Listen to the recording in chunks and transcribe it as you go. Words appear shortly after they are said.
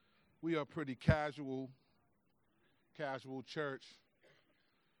We are pretty casual church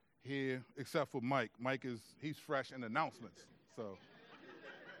here, except for Mike. He's fresh in announcements. So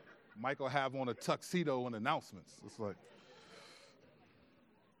Mike will have on a tuxedo in announcements. It's like,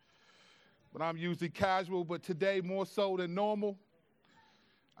 but I'm usually casual, but today more so than normal.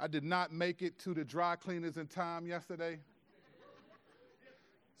 I did not make it to the dry cleaners in time yesterday.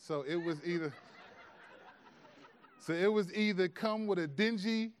 So it was either come with a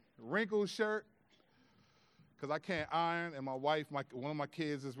dingy, wrinkled shirt, because I can't iron, and one of my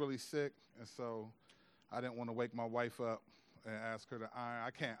kids is really sick, and so I didn't want to wake my wife up and ask her to iron.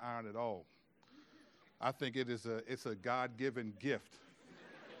 I can't iron at all. I think it's a God-given gift.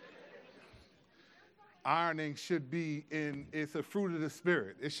 Ironing it's a fruit of the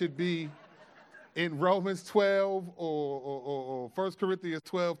Spirit. It should be in Romans 12 or 1 Corinthians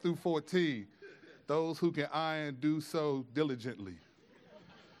 12 through 14. Those who can iron do so diligently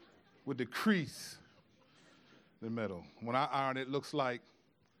with the crease in the middle. When I iron, it looks like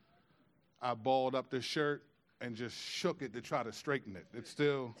I balled up the shirt and just shook it to try to straighten it. It's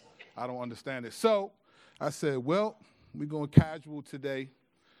still, I don't understand it. So I said, well, we're going casual today,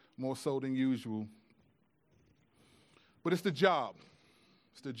 more so than usual. But it's the job.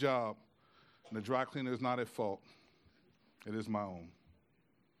 It's the job. And the dry cleaner is not at fault. It is my own.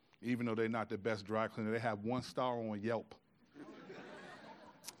 Even though they're not the best dry cleaner, they have 1 star on Yelp.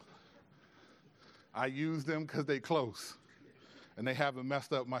 I use them because they're close. And they haven't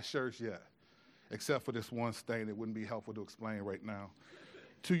messed up my shirts yet, except for this one stain. It wouldn't be helpful to explain right now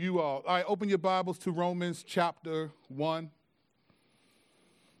to you all. All right, open your Bibles to Romans chapter 1.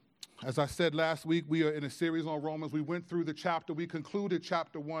 As I said last week, we are in a series on Romans. We went through the chapter. We concluded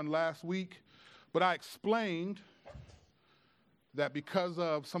chapter 1 last week. But I explained that because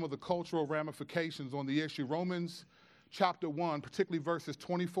of some of the cultural ramifications on the issue, Romans chapter 1, particularly verses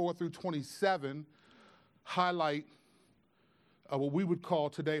 24 through 27, highlight what we would call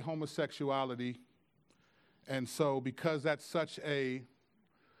today homosexuality. And so because that's such a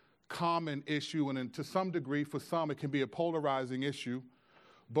common issue, and to some degree, for some, it can be a polarizing issue,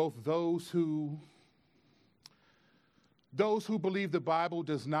 both those who believe the Bible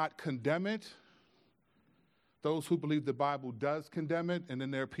does not condemn it, those who believe the Bible does condemn it, and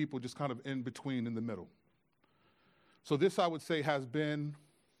then there are people just kind of in between, in the middle. So this, I would say, has been,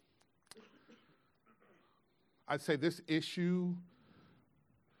 this issue,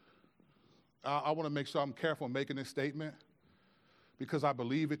 I want to make sure I'm careful in making this statement because I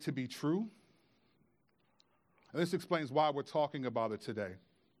believe it to be true. And this explains why we're talking about it today.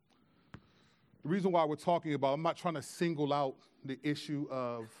 The reason why we're talking about it, I'm not trying to single out the issue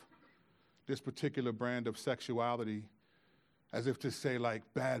of this particular brand of sexuality as if to say like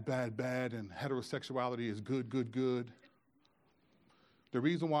bad, bad, bad, and heterosexuality is good, good, good. The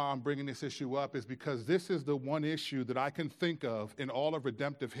reason why I'm bringing this issue up is because this is the one issue that I can think of in all of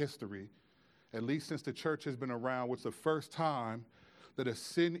redemptive history, at least since the church has been around, what's the first time that a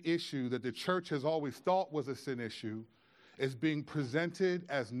sin issue that the church has always thought was a sin issue is being presented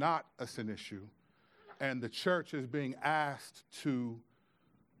as not a sin issue. And the church is being asked to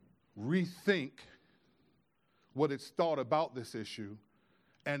rethink what it's thought about this issue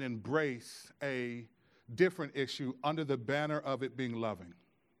and embrace a different issue under the banner of it being loving.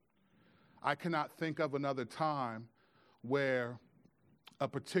 I cannot think of another time where a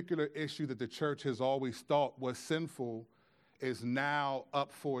particular issue that the church has always thought was sinful is now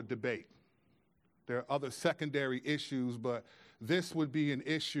up for debate. There are other secondary issues, but this would be an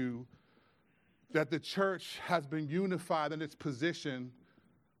issue that the church has been unified in its position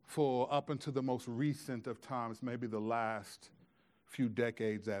for up until the most recent of times, maybe the last few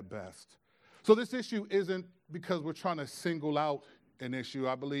decades at best. So this issue isn't because we're trying to single out an issue.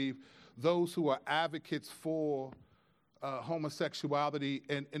 I believe those who are advocates for homosexuality,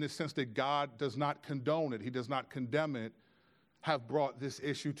 in a sense that God does not condone it, he does not condemn it, have brought this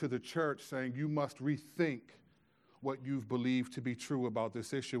issue to the church saying you must rethink what you've believed to be true about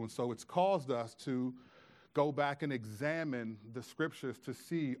this issue. And so it's caused us to go back and examine the scriptures to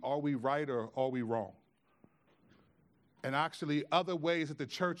see, are we right or are we wrong? And actually other ways that the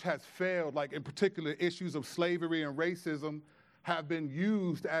church has failed, like in particular issues of slavery and racism, have been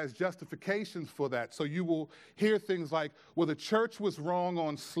used as justifications for that. So you will hear things like, well, the church was wrong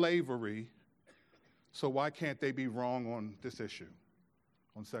on slavery, so why can't they be wrong on this issue,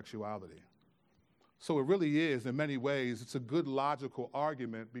 on sexuality? So it really is, in many ways, it's a good logical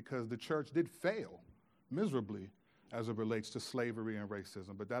argument because the church did fail miserably as it relates to slavery and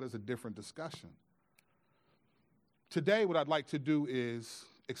racism, but that is a different discussion. Today, what I'd like to do is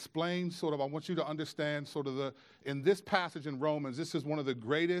explain I want you to understand in this passage in Romans, this is one of the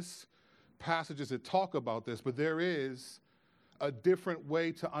greatest passages that talk about this, but there is a different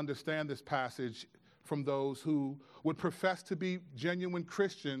way to understand this passage from those who would profess to be genuine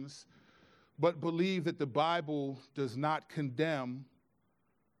Christians, but believe that the Bible does not condemn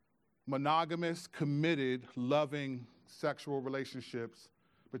monogamous, committed, loving sexual relationships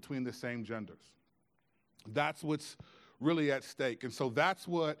between the same genders. That's what's really at stake. And so that's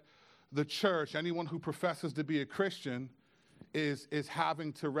what the church, anyone who professes to be a Christian, is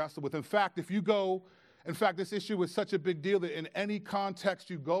having to wrestle with. In fact, this issue is such a big deal that in any context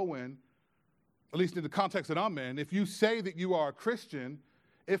you go in, at least in the context that I'm in, if you say that you are a Christian,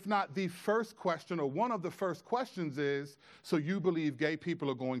 if not the first question or one of the first questions is, so you believe gay people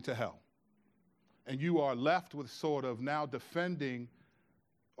are going to hell. And you are left with now defending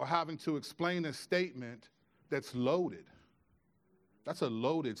or having to explain a statement that's loaded. That's a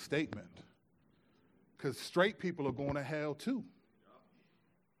loaded statement. Because straight people are going to hell too.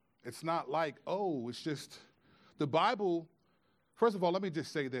 It's not like, it's just the Bible. First of all, let me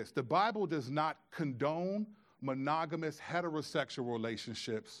just say this. The Bible does not condone monogamous heterosexual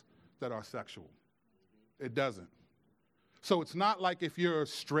relationships that are sexual. It doesn't. So it's not like if you're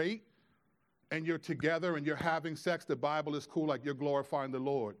straight and you're together and you're having sex, the Bible is cool, like you're glorifying the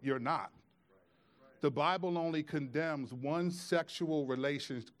Lord. You're not. The Bible only condones one sexual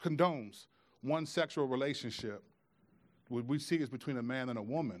relationship. What we see is between a man and a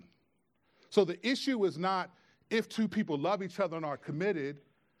woman. So the issue is not if two people love each other and are committed.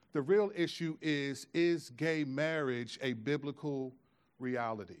 The real issue is gay marriage a biblical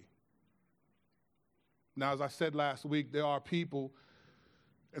reality? Now, as I said last week, there are people,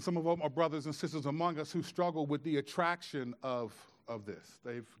 and some of our brothers and sisters among us, who struggle with the attraction of this.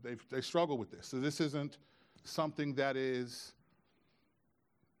 They struggle with this. So this isn't something that is,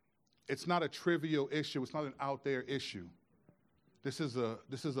 it's not a trivial issue. It's not an out there issue. This is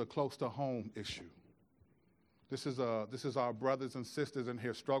a close to home issue. This is our brothers and sisters in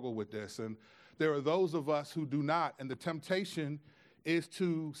here struggle with this. And there are those of us who do not. And the temptation is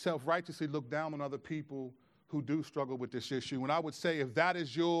to self-righteously look down on other people who do struggle with this issue. And I would say if that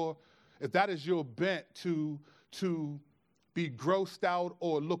is your bent to be grossed out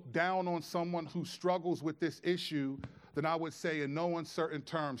or look down on someone who struggles with this issue, then I would say in no uncertain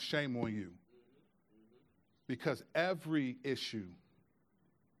terms, shame on you. Because every issue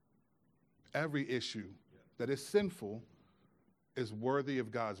that is sinful is worthy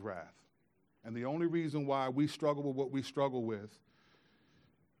of God's wrath. And the only reason why we struggle with what we struggle with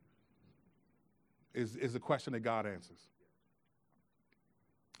is a question that God answers.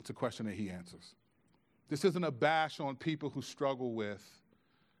 It's a question that he answers. This isn't a bash on people who struggle with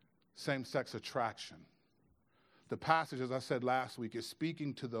same-sex attraction. The passage, as I said last week, is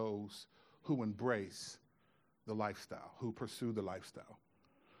speaking to those who embrace the lifestyle, who pursue the lifestyle.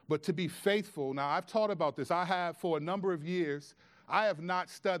 But to be faithful, now I've taught about this. I have for a number of years. I have not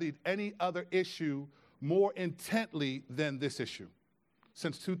studied any other issue more intently than this issue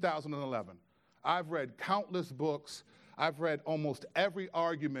since 2011. I've read countless books. I've read almost every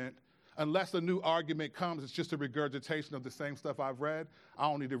argument. Unless a new argument comes, it's just a regurgitation of the same stuff I've read. I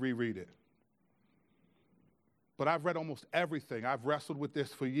don't need to reread it. But I've read almost everything. I've wrestled with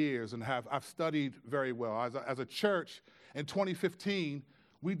this for years and I've studied very well. As a church, in 2015,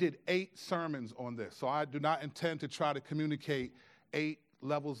 we did 8 sermons on this. So I do not intend to try to communicate 8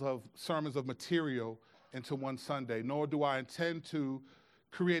 levels of sermons of material into one Sunday, nor do I intend to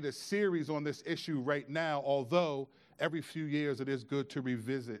create a series on this issue right now, although every few years it is good to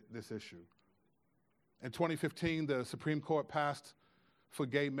revisit this issue. In 2015, the Supreme Court passed for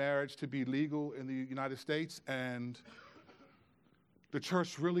gay marriage to be legal in the United States, and the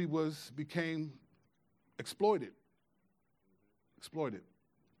church really became exploited.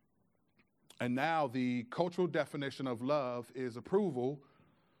 And now the cultural definition of love is approval.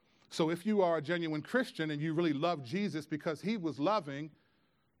 So if you are a genuine Christian and you really love Jesus because he was loving,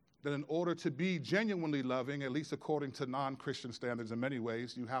 then in order to be genuinely loving, at least according to non-Christian standards in many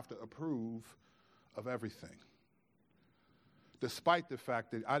ways, you have to approve of everything. Despite the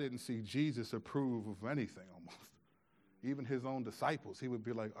fact that I didn't see Jesus approve of anything almost. Even his own disciples, he would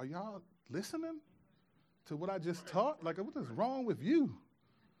be like, are y'all listening to what I just taught? Like, what is wrong with you?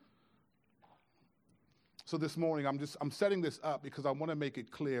 So this morning, I'm setting this up because I want to make it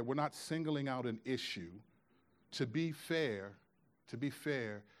clear we're not singling out an issue. To be fair,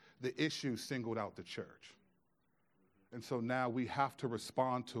 the issue singled out the church. And so now we have to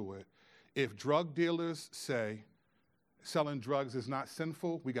respond to it. If drug dealers say selling drugs is not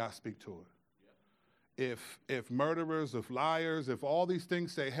sinful, we got to speak to it. if murderers, if liars, if all these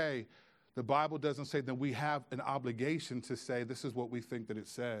things say, hey, the Bible doesn't say, then we have an obligation to say this is what we think that it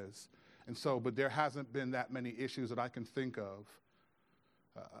says. And so, but there hasn't been that many issues that I can think of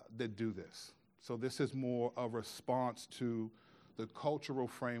that do this. So this is more a response to the cultural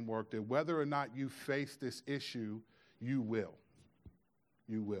framework that whether or not you face this issue, you will.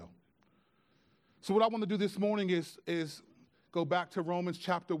 You will. So what I want to do this morning is go back to Romans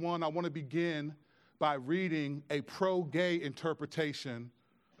chapter 1. I want to begin by reading a pro-gay interpretation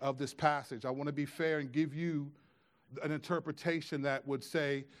of this passage. I want to be fair and give you an interpretation that would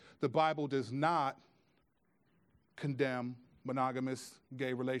say the Bible does not condemn monogamous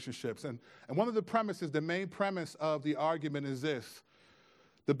gay relationships. And one of the premises, the main premise of the argument is this: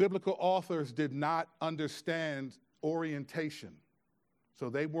 the biblical authors did not understand orientation. So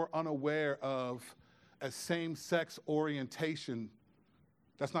they were unaware of a same-sex orientation.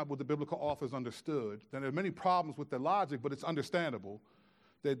 That's not what the biblical authors understood. And there are many problems with their logic, but it's understandable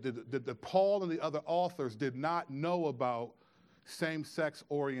that Paul and the other authors did not know about same-sex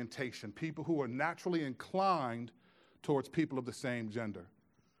orientation, people who are naturally inclined towards people of the same gender.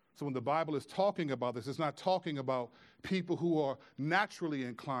 So when the Bible is talking about this, it's not talking about people who are naturally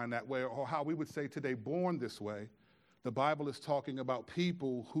inclined that way, or how we would say today, born this way. The Bible is talking about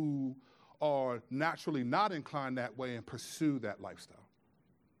people who are naturally not inclined that way and pursue that lifestyle.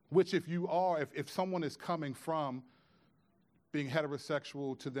 Which if someone is coming from being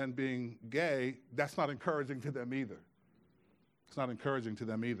heterosexual to then being gay, that's not encouraging to them either. It's not encouraging to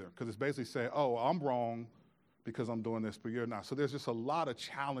them either, because it's basically saying, oh, I'm wrong because I'm doing this, but you're not. So there's just a lot of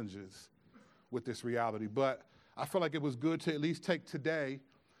challenges with this reality. But I feel like it was good to at least take today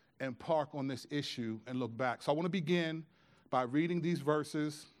and park on this issue and look back. So I want to begin by reading these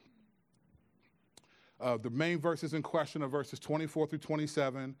verses. The main verses in question are verses 24 through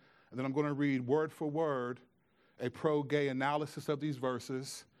 27, and then I'm going to read word for word a pro-gay analysis of these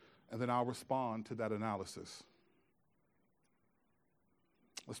verses, and then I'll respond to that analysis.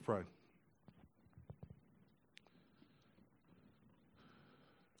 Let's pray.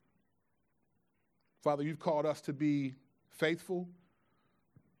 Father, you've called us to be faithful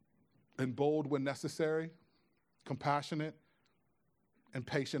and bold when necessary, compassionate and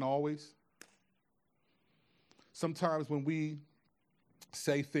patient always. Sometimes when we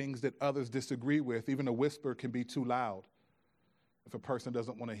say things that others disagree with, even a whisper can be too loud if a person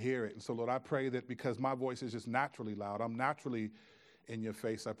doesn't want to hear it. And so, Lord, I pray that because my voice is just naturally loud, I'm naturally in your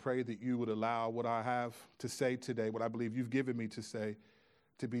face, I pray that you would allow what I have to say today, what I believe you've given me to say,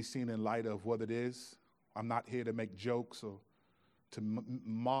 to be seen in light of what it is. I'm not here to make jokes or to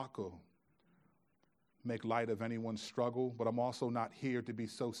mock or make light of anyone's struggle, but I'm also not here to be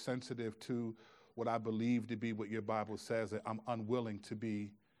so sensitive to what I believe to be what your Bible says, that I'm unwilling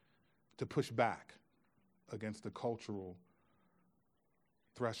to push back against the cultural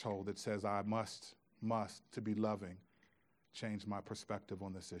threshold that says I must, to be loving, change my perspective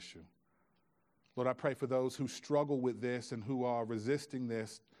on this issue. Lord, I pray for those who struggle with this and who are resisting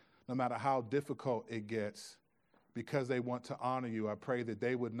this, no matter how difficult it gets, because they want to honor you. I pray that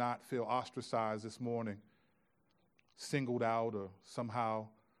they would not feel ostracized this morning, singled out, or somehow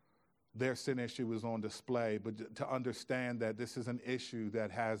their sin issue is on display, but to understand that this is an issue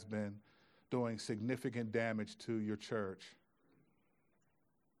that has been doing significant damage to your church.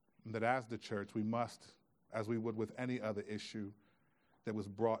 And that as the church, we must, as we would with any other issue that was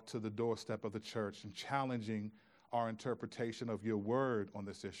brought to the doorstep of the church and challenging our interpretation of your word on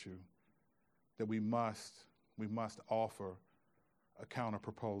this issue, that we must offer a counter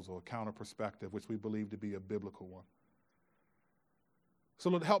proposal, a counter perspective, which we believe to be a biblical one. So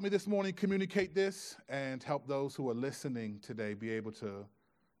Lord, help me this morning communicate this, and help those who are listening today be able to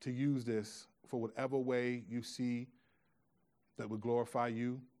use this for whatever way you see that would glorify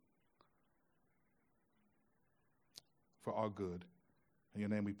you, for our good. In your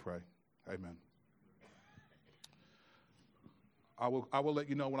name we pray. Amen. I will let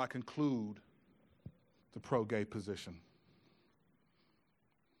you know when I conclude the pro-gay position.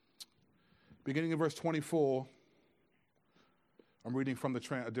 Beginning in verse 24, I'm reading from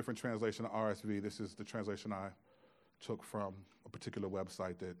a different translation of RSV. This is the translation I took from a particular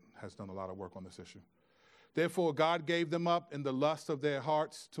website that has done a lot of work on this issue. Therefore, God gave them up in the lust of their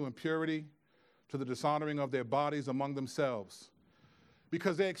hearts to impurity, to the dishonoring of their bodies among themselves,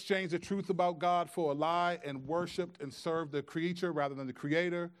 because they exchanged the truth about God for a lie and worshiped and served the creature rather than the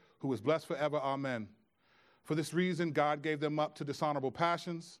Creator, who is blessed forever. Amen. For this reason, God gave them up to dishonorable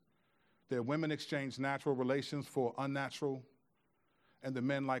passions. Their women exchanged natural relations for unnatural, and the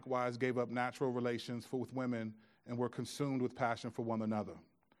men likewise gave up natural relations with women and were consumed with passion for one another.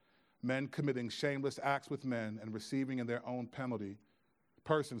 men committing shameless acts with men and receiving in their own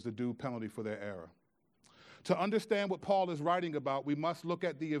persons the due penalty for their error. To understand what Paul is writing about, we must look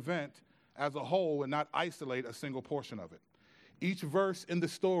at the event as a whole and not isolate a single portion of it. Each verse in the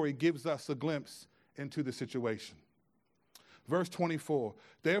story gives us a glimpse into the situation. Verse 24,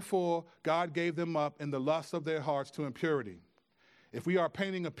 therefore God gave them up in the lust of their hearts to impurity. If we are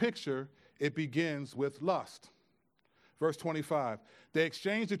painting a picture, it begins with lust. Verse 25, they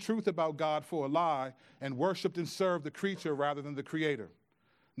exchanged the truth about God for a lie and worshiped and served the creature rather than the Creator.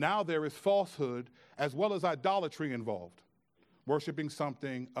 Now there is falsehood as well as idolatry involved, worshiping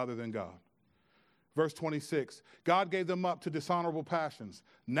something other than God. Verse 26, God gave them up to dishonorable passions.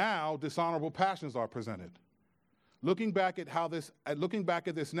 Now dishonorable passions are presented. Looking back at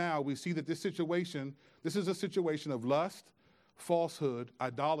this now, we see that this is a situation of lust, falsehood,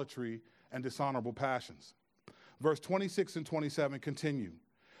 idolatry, and dishonorable passions. Verse 26 and 27 continue.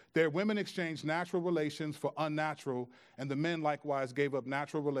 Their women exchanged natural relations for unnatural, and the men likewise gave up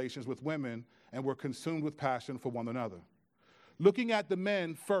natural relations with women and were consumed with passion for one another. Looking at the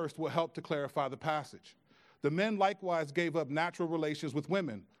men first will help to clarify the passage. The men likewise gave up natural relations with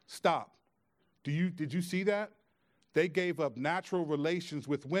women. Stop. Did you see that? They gave up natural relations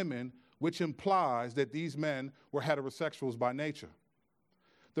with women, which implies that these men were heterosexuals by nature.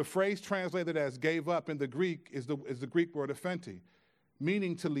 The phrase translated as gave up in the Greek is the Greek word aphente,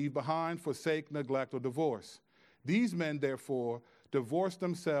 meaning to leave behind, forsake, neglect, or divorce. These men, therefore, divorced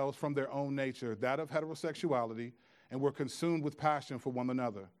themselves from their own nature, that of heterosexuality, and were consumed with passion for one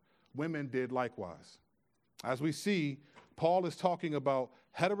another. Women did likewise. As we see, Paul is talking about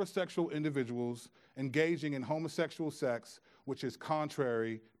heterosexual individuals engaging in homosexual sex, which is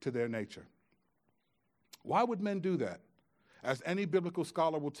contrary to their nature. Why would men do that? As any biblical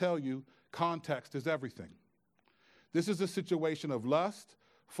scholar will tell you, context is everything. This is a situation of lust,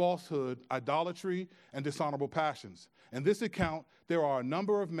 falsehood, idolatry, and dishonorable passions. In this account, there are a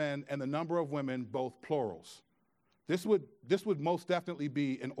number of men and a number of women, both plurals. This would most definitely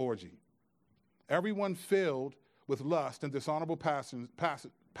be an orgy. Everyone filled with lust and dishonorable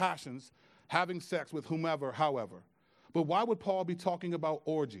passions, having sex with whomever, however. But why would Paul be talking about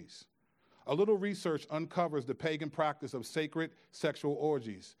orgies? A little research uncovers the pagan practice of sacred sexual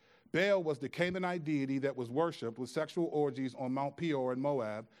orgies. Baal was the Canaanite deity that was worshipped with sexual orgies on Mount Peor in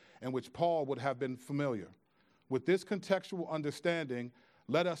Moab, and which Paul would have been familiar. With this contextual understanding,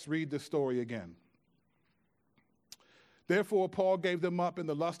 let us read the story again. Therefore, Paul gave them up in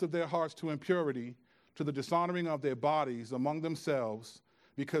the lust of their hearts to impurity, to the dishonoring of their bodies among themselves,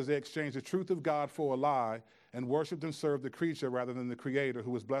 because they exchanged the truth of God for a lie and worshiped and served the creature rather than the Creator,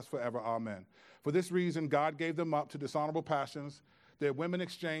 who is blessed forever. Amen. For this reason, God gave them up to dishonorable passions. Their women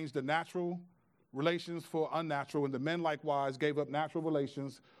exchanged the natural relations for unnatural, and the men likewise gave up natural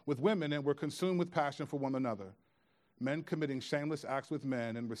relations with women and were consumed with passion for one another, men committing shameless acts with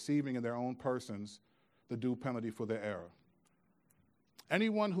men and receiving in their own persons the due penalty for their error.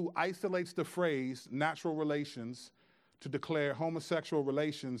 Anyone who isolates the phrase natural relations to declare homosexual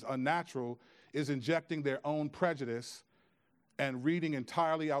relations unnatural is injecting their own prejudice and reading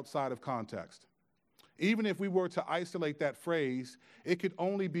entirely outside of context. Even if we were to isolate that phrase, it could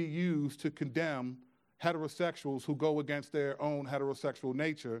only be used to condemn heterosexuals who go against their own heterosexual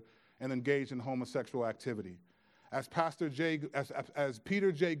nature and engage in homosexual activity. As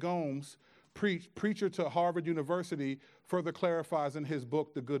Peter J. Gomes, preacher to Harvard University, further clarifies in his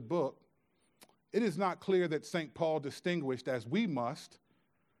book, The Good Book, it is not clear that St. Paul distinguished, as we must,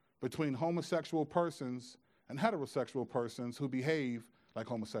 between homosexual persons and heterosexual persons who behave like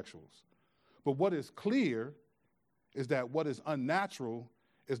homosexuals. But what is clear is that what is unnatural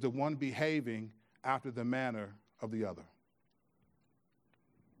is the one behaving after the manner of the other.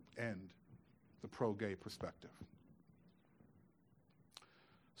 End the pro-gay perspective.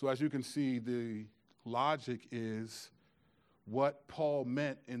 So as you can see, the logic is what Paul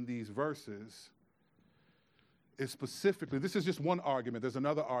meant in these verses is specifically, this is just one argument. There's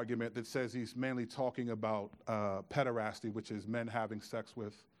another argument that says he's mainly talking about pederasty, which is men having sex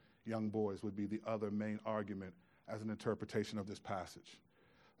with young boys, would be the other main argument as an interpretation of this passage.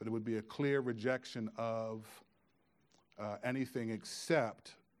 But it would be a clear rejection of anything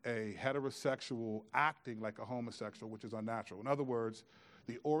except a heterosexual acting like a homosexual, which is unnatural. In other words,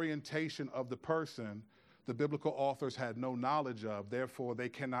 the orientation of the person, the biblical authors had no knowledge of, therefore they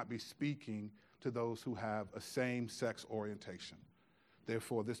cannot be speaking to those who have a same-sex orientation.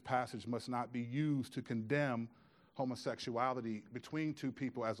 Therefore, this passage must not be used to condemn homosexuality between two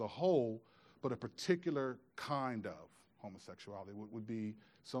people as a whole, but a particular kind of homosexuality would be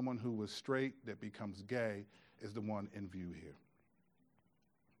someone who was straight that becomes gay is the one in view here.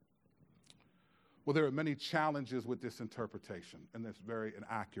 Well, there are many challenges with this interpretation, and there's very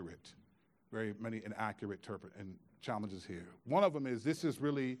many inaccurate challenges here. One of them is this is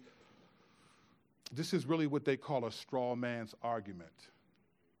really what they call a straw man's argument,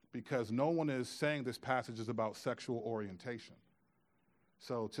 because no one is saying this passage is about sexual orientation.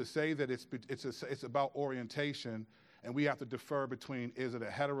 So to say that it's about orientation, and we have to defer between, is it a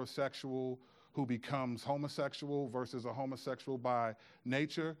heterosexual who becomes homosexual versus a homosexual by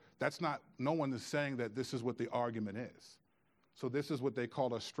nature? No one is saying that this is what the argument is. So this is what they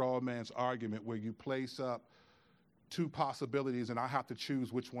call a straw man's argument, where you place up two possibilities and I have to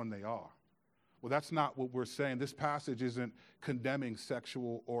choose which one they are. Well, that's not what we're saying. This passage isn't condemning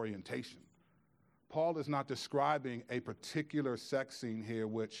sexual orientation. Paul is not describing a particular sex scene here,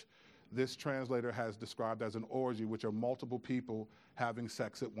 which this translator has described as an orgy, which are multiple people having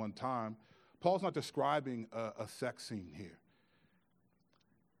sex at one time. Paul's not describing a sex scene here.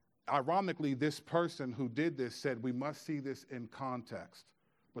 Ironically, this person who did this said we must see this in context,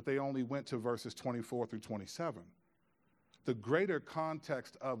 but they only went to verses 24 through 27. The greater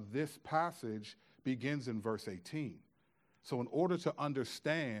context of this passage begins in verse 18. So in order to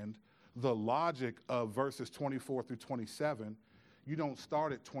understand the logic of verses 24 through 27, you don't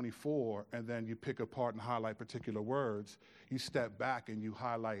start at 24 and then you pick apart and highlight particular words. You step back and you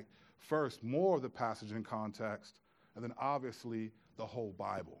highlight first more of the passage in context, and then obviously the whole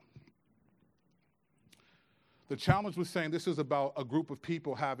Bible. The challenge was saying this is about a group of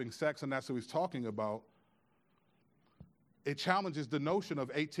people having sex, and that's what he's talking about. It challenges the notion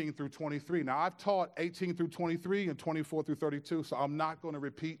of 18 through 23. Now, I've taught 18 through 23 and 24 through 32, so I'm not going to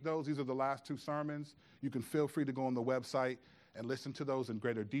repeat those. These are the last two sermons. You can feel free to go on the website and listen to those in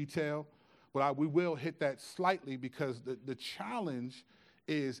greater detail. But we will hit that slightly, because the challenge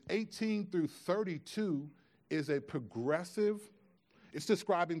is 18 through 32 is a progressive, it's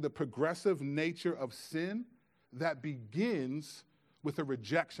describing the progressive nature of sin that begins with a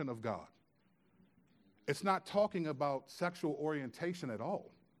rejection of God. It's not talking about sexual orientation at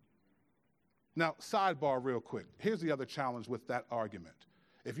all. Now, sidebar real quick. Here's the other challenge with that argument.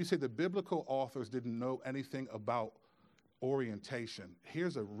 If you say the biblical authors didn't know anything about orientation,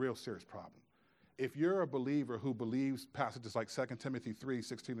 here's a real serious problem. If you're a believer who believes passages like 2 Timothy 3,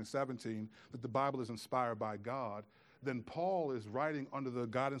 16 and 17, that the Bible is inspired by God, then Paul is writing under the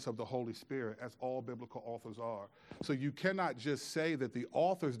guidance of the Holy Spirit, as all biblical authors are. So you cannot just say that the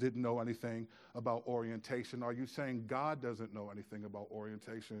authors didn't know anything about orientation. Are you saying God doesn't know anything about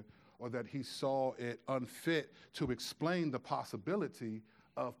orientation, or that he saw it unfit to explain the possibility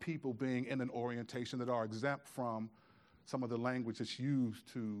of people being in an orientation that are exempt from some of the language that's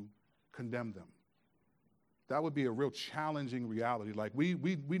used to condemn them? That would be a real challenging reality. Like we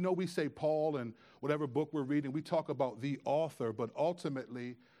know we say Paul, and whatever book we're reading, we talk about the author, but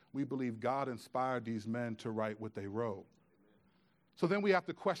ultimately we believe God inspired these men to write what they wrote. So then we have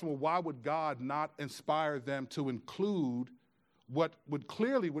to question, well, why would God not inspire them to include what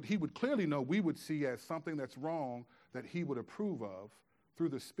he would clearly know we would see as something that's wrong that he would approve of through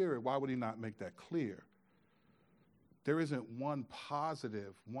the Spirit? Why would he not make that clear? There isn't one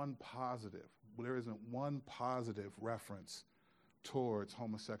positive reference towards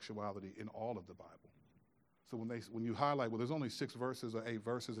homosexuality in all of the Bible. So when you highlight, well, there's only 6 verses or 8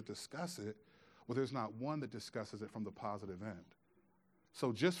 verses that discuss it, well, there's not one that discusses it from the positive end.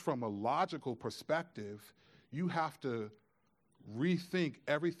 So just from a logical perspective, you have to rethink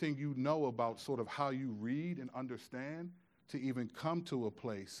everything you know about sort of how you read and understand to even come to a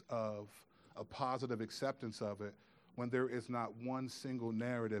place of a positive acceptance of it, when there is not one single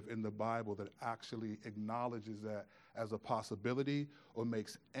narrative in the Bible that actually acknowledges that as a possibility or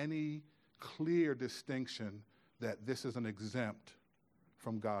makes any clear distinction that this is an exempt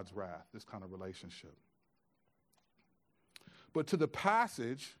from God's wrath, this kind of relationship. But to the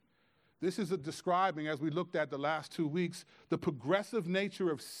passage, this is describing, as we looked at the last 2 weeks, the progressive nature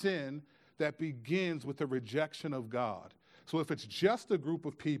of sin that begins with the rejection of God. So if it's just a group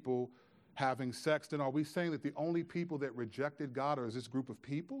of people having sex, then are we saying that the only people that rejected God are this group of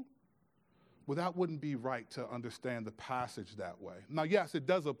people? Well, that wouldn't be right to understand the passage that way. Now, yes, it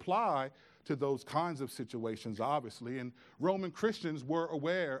does apply to those kinds of situations, obviously, and Roman Christians were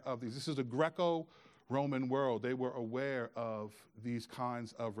aware of these. This is a Greco-Roman world. They were aware of these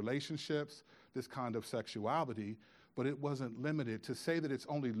kinds of relationships, this kind of sexuality, but it wasn't limited. To say that it's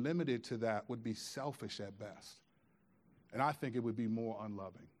only limited to that would be selfish at best. And I think it would be more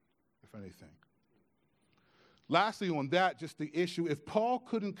unloving, if anything. Lastly, on that, just the issue, if Paul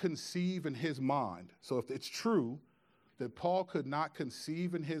couldn't conceive in his mind, so if it's true that Paul could not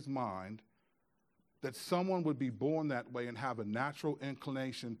conceive in his mind that someone would be born that way and have a natural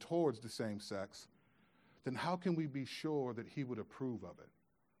inclination towards the same sex, then how can we be sure that he would approve of it?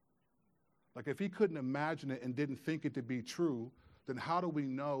 Like if he couldn't imagine it and didn't think it to be true, then how do we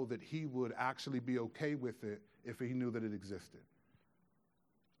know that he would actually be okay with it if he knew that it existed?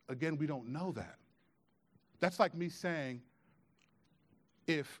 Again, we don't know that. That's like me saying,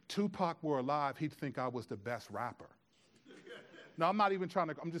 if Tupac were alive, he'd think I was the best rapper. No, I'm not even trying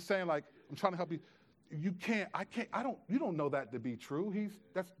to, I'm just saying like, I'm trying to help you. You don't know that to be true.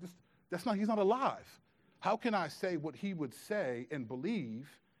 He's not alive. How can I say what he would say and believe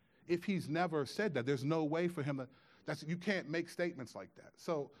if he's never said that? There's no way for him to, you can't make statements like that.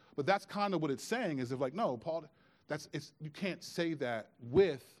 So, but that's kind of what it's saying is if like, no, Paul, you can't say that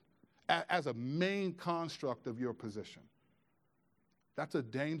as a main construct of your position. That's a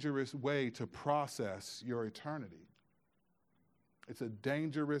dangerous way to process your eternity. It's a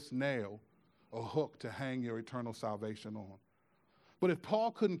dangerous nail, a hook to hang your eternal salvation on. But if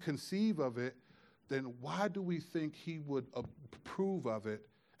Paul couldn't conceive of it, then why do we think he would approve of it,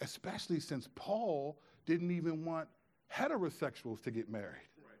 especially since Paul didn't even want heterosexuals to get married?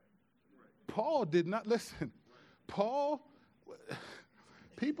 Right. Paul did not, listen, right. Paul,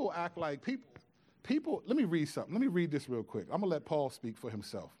 people act like, people, let me read something. Let me read this real quick. I'm going to let Paul speak for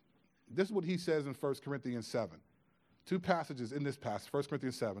himself. This is what he says in 1 Corinthians 7. Two passages in this passage, 1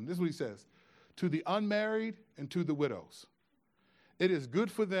 Corinthians 7. This is what he says. To the unmarried and to the widows, it is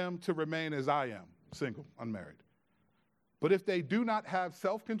good for them to remain as I am, single, unmarried. But if they do not have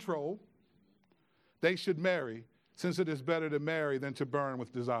self-control, they should marry, since it is better to marry than to burn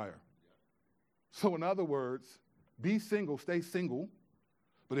with desire. So in other words, be single, stay single,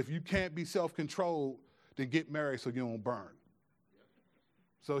 but if you can't be self-controlled, then get married so you don't burn.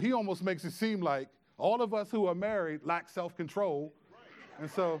 So he almost makes it seem like all of us who are married lack self-control. And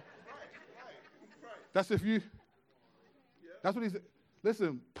so that's what he said.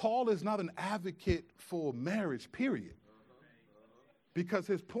 Listen, Paul is not an advocate for marriage, period. Because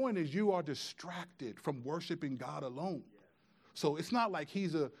his point is you are distracted from worshiping God alone. So it's not like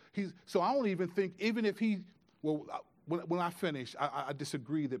so I don't even think, even if when I finish, I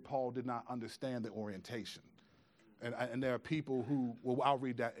disagree that Paul did not understand the orientation. And there are people who, I'll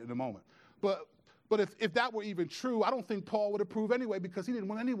read that in a moment. But if that were even true, I don't think Paul would approve anyway because he didn't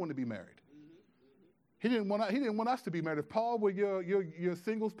want anyone to be married. He didn't want us to be married. If Paul were your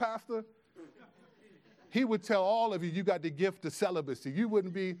singles pastor, he would tell all of you, you got the gift of celibacy.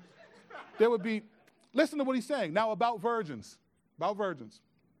 Listen to what he's saying. Now about virgins. He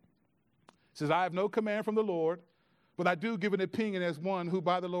says, I have no command from the Lord, but I do give an opinion as one who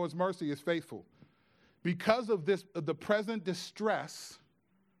by the Lord's mercy is faithful. Because of the present distress,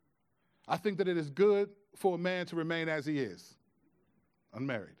 I think that it is good for a man to remain as he is,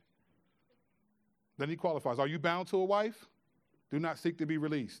 unmarried. Then he qualifies. Are you bound to a wife? Do not seek to be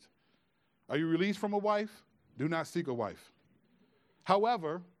released. Are you released from a wife? Do not seek a wife.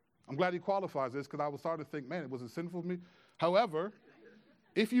 However, I'm glad he qualifies this because I was starting to think, man, was it sinful for me? However,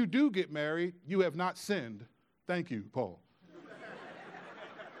 if you do get married, you have not sinned. Thank you, Paul.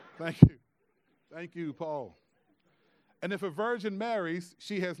 Thank you. Thank you, Paul. And if a virgin marries,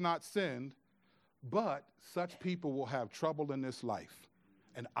 she has not sinned, but such people will have trouble in this life,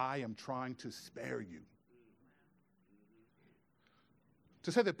 and I am trying to spare you.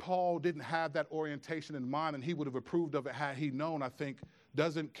 To say that Paul didn't have that orientation in mind and he would have approved of it had he known, I think,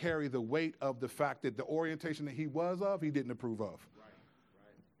 doesn't carry the weight of the fact that the orientation that he was of, he didn't approve of.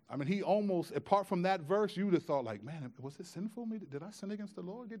 I mean, he almost, apart from that verse, you would have thought like, man, was it sinful? Did I sin against the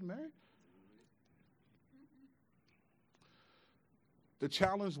Lord getting married? The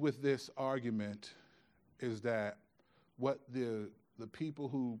challenge with this argument is that what the people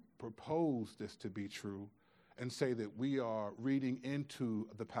who propose this to be true and say that we are reading into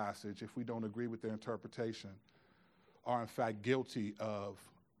the passage if we don't agree with their interpretation are in fact guilty of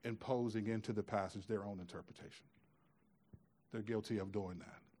imposing into the passage their own interpretation. They're guilty of doing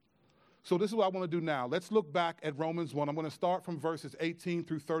that. So this is what I want to do now. Let's look back at Romans 1. I'm going to start from verses 18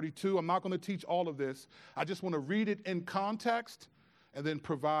 through 32. I'm not going to teach all of this. I just want to read it in context and then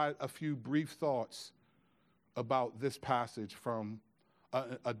provide a few brief thoughts about this passage from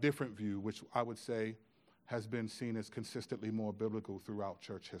a different view, which I would say has been seen as consistently more biblical throughout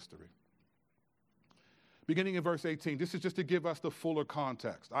church history. Beginning in verse 18, this is just to give us the fuller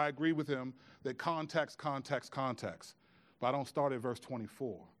context. I agree with him that context. But I don't start at verse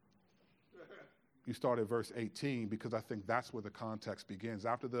 24. You start at verse 18 because I think that's where the context begins.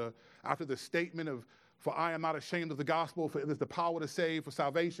 After the statement of, for I am not ashamed of the gospel, for it is the power to save, for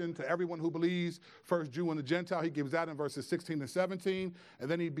salvation to everyone who believes, first Jew and the Gentile. He gives that in verses 16 and 17.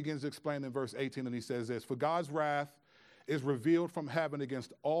 And then he begins to explain in verse 18, and he says this, for God's wrath is revealed from heaven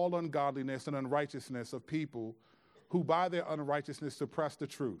against all ungodliness and unrighteousness of people who by their unrighteousness suppress the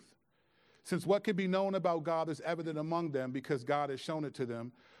truth. Since what can be known about God is evident among them because God has shown it to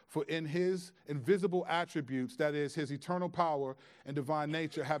them, for in his invisible attributes, that is, his eternal power and divine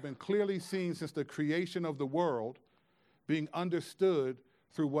nature, have been clearly seen since the creation of the world, being understood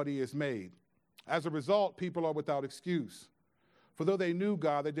through what he has made. As a result, people are without excuse. For though they knew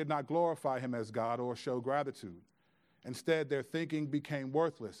God, they did not glorify him as God or show gratitude. Instead, their thinking became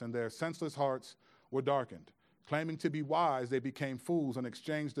worthless, and their senseless hearts were darkened. Claiming to be wise, they became fools and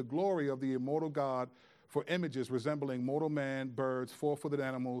exchanged the glory of the immortal God for images resembling mortal man, birds, four-footed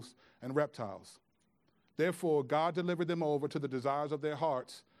animals, and reptiles. Therefore, God delivered them over to the desires of their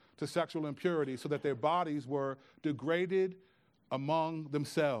hearts, to sexual impurity, so that their bodies were degraded among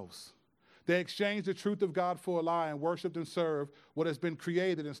themselves. They exchanged the truth of God for a lie and worshiped and served what has been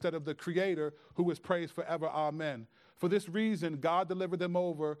created instead of the Creator, who is praised forever. Amen. For this reason, God delivered them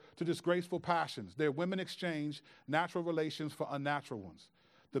over to disgraceful passions. Their women exchanged natural relations for unnatural ones.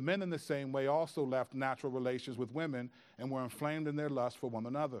 The men in the same way also left natural relations with women and were inflamed in their lust for one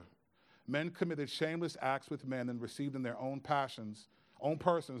another. Men committed shameless acts with men and received in their own persons,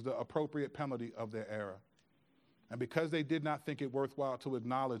 the appropriate penalty of their error. And because they did not think it worthwhile to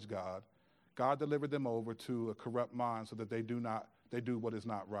acknowledge God, God delivered them over to a corrupt mind so that they do what is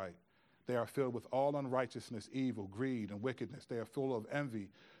not right. They are filled with all unrighteousness, evil, greed, and wickedness. They are full of envy,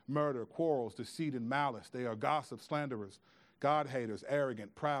 murder, quarrels, deceit, and malice. They are gossips, slanderers, God-haters,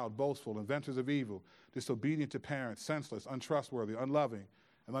 arrogant, proud, boastful, inventors of evil, disobedient to parents, senseless, untrustworthy, unloving,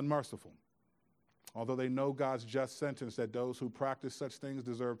 and unmerciful. Although they know God's just sentence that those who practice such things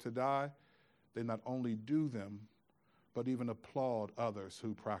deserve to die, they not only do them, but even applaud others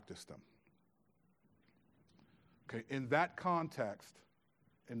who practice them. Okay, in that context,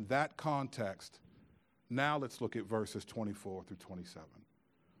 now let's look at verses 24 through 27.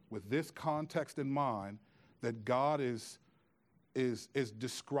 With this context in mind, that God is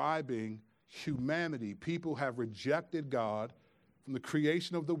describing humanity. People have rejected God from the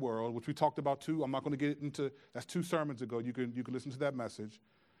creation of the world, which we talked about too. I'm not going to get into, that's 2 sermons ago. You can listen to that message.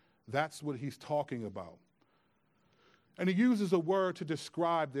 That's what he's talking about. And he uses a word to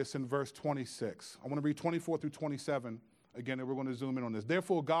describe this in verse 26. I want to read 24 through 27 again, and we're going to zoom in on this.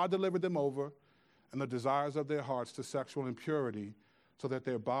 Therefore, God delivered them over in the desires of their hearts to sexual impurity, so that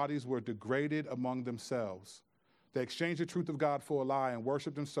their bodies were degraded among themselves. They exchanged the truth of God for a lie and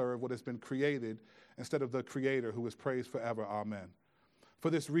worshiped and served what has been created instead of the Creator, who is praised forever. Amen. For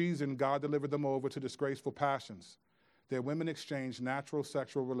this reason, God delivered them over to disgraceful passions. Their women exchanged natural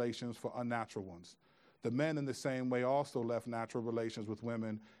sexual relations for unnatural ones. The men in the same way also left natural relations with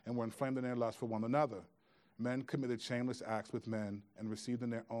women and were inflamed in their lust for one another. Men committed shameless acts with men and received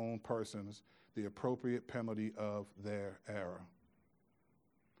in their own persons the appropriate penalty of their error.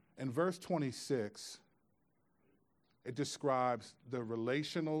 In verse 26, it describes the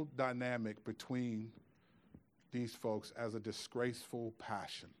relational dynamic between these folks as a disgraceful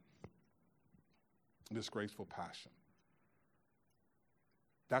passion. Disgraceful passion.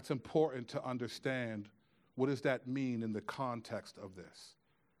 That's important to understand. What does that mean in the context of this?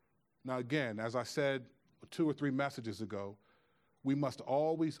 Now, again, as I said 2 or 3 messages ago, we must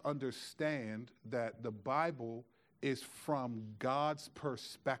always understand that the Bible is from God's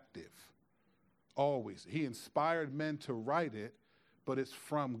perspective. Always. He inspired men to write it, but it's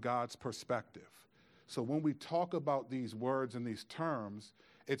from God's perspective. So when we talk about these words and these terms,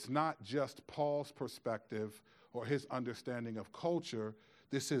 it's not just Paul's perspective or his understanding of culture.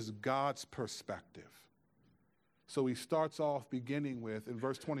 This is God's perspective. So he starts off beginning with, in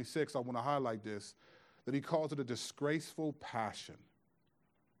verse 26, I want to highlight this, that he calls it a disgraceful passion.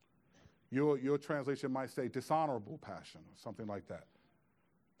 Your translation might say dishonorable passion or something like that.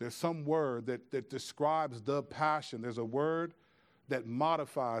 There's some word that describes the passion. There's a word that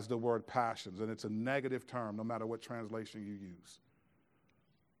modifies the word passions, and it's a negative term no matter what translation you use.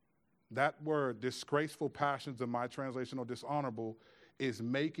 That word, disgraceful passions in my translation, or dishonorable, is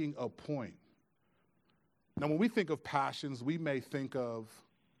making a point. Now, when we think of passions, we may think of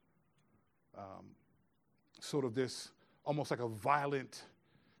sort of this almost like a violent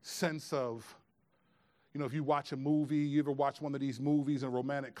sense of, if you watch a movie, you ever watch one of these movies, a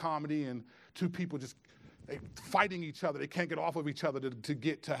romantic comedy, and 2 people just fighting each other. They can't get off of each other to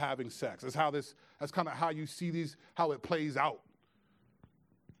get to having sex. That's kind of how you see how it plays out.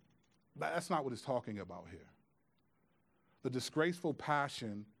 That's not what it's talking about here. The disgraceful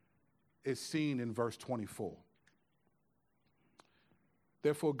passion is seen in verse 24.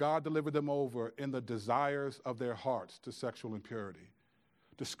 Therefore, God delivered them over in the desires of their hearts to sexual impurity.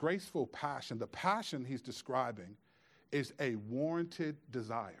 Disgraceful passion, the passion he's describing, is a warranted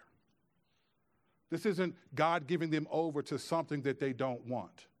desire. This isn't God giving them over to something that they don't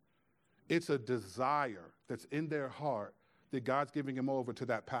want. It's a desire that's in their heart that God's giving them over to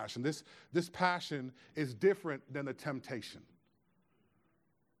that passion. This passion is different than the temptation.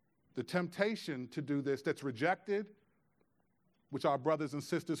 The temptation to do this that's rejected, which our brothers and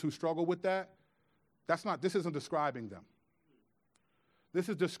sisters who struggle with that, this isn't describing them. This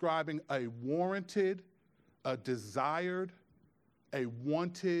is describing a warranted, a desired, a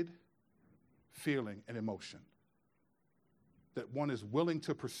wanted feeling and emotion that one is willing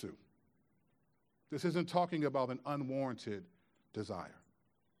to pursue. This isn't talking about an unwarranted desire.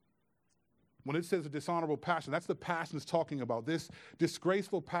 When it says a dishonorable passion, that's the passion it's talking about. This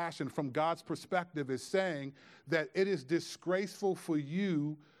disgraceful passion from God's perspective is saying that it is disgraceful for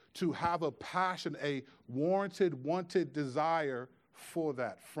you to have a passion, a warranted, wanted desire for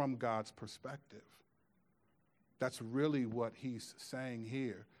that from God's perspective. That's really what he's saying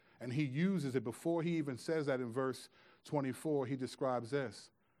here. And he uses it before he even says that in verse 24. He describes this: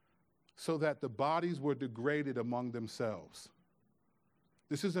 so that the bodies were degraded among themselves.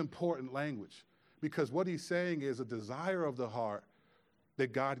 This is important language, because what he's saying is a desire of the heart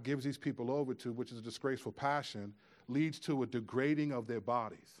that God gives these people over to, which is a disgraceful passion, leads to a degrading of their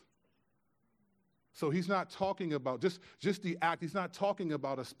bodies. So he's not talking about just the act. He's not talking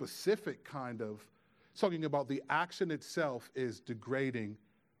about a specific kind of, he's talking about the action itself is degrading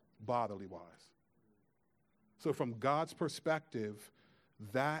bodily wise. So from God's perspective,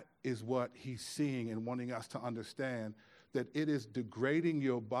 that is what he's seeing and wanting us to understand, that it is degrading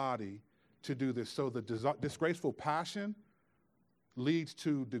your body to do this. So the disgraceful passion leads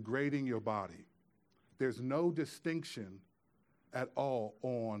to degrading your body. There's no distinction at all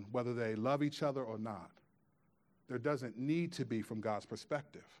on whether they love each other or not. There doesn't need to be from God's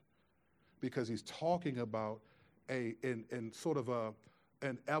perspective, because he's talking about an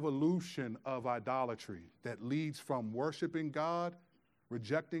evolution of idolatry that leads from worshiping God,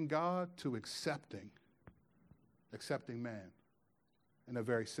 rejecting God, to accepting man in a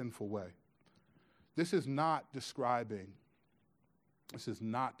very sinful way. This is not describing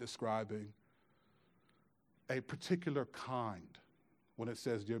a particular kind when it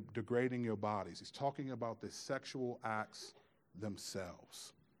says you're degrading your bodies. He's talking about the sexual acts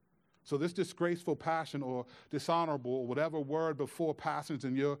themselves. So this disgraceful passion, or dishonorable, or whatever word before passions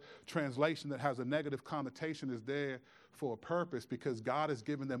in your translation that has a negative connotation, is there for a purpose, because God has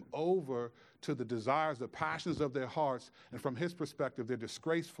given them over to the desires, the passions of their hearts, and from his perspective, they're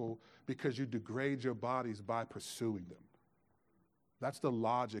disgraceful because you degrade your bodies by pursuing them. That's the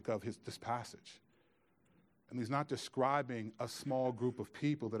logic of this passage. And he's not describing a small group of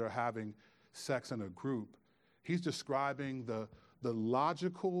people that are having sex in a group. He's describing the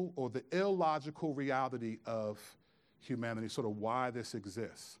logical or the illogical reality of humanity, sort of why this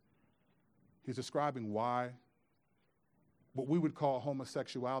exists. He's describing why what we would call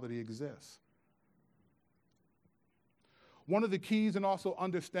homosexuality exists. One of the keys in also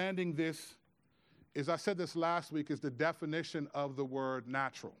understanding this is, I said this last week, is the definition of the word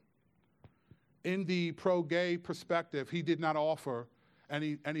natural. In the pro-gay perspective, he did not offer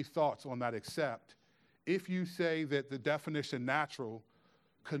any thoughts on that, except if you say that the definition natural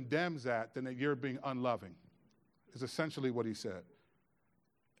condemns that, then that you're being unloving, is essentially what he said.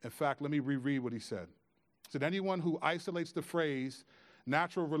 In fact, let me reread what he said. He said, anyone who isolates the phrase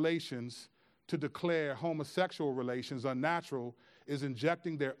natural relations to declare homosexual relations unnatural is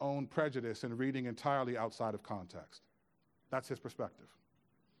injecting their own prejudice and reading entirely outside of context. That's his perspective.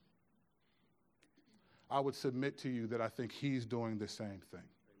 I would submit to you that I think he's doing the same thing.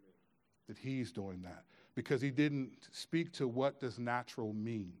 That he's doing that, because he didn't speak to what does natural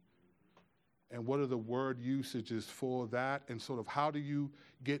mean and what are the word usages for that, and sort of how do you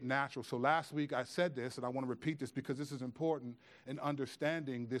get natural. So last week I said this, and I want to repeat this because this is important in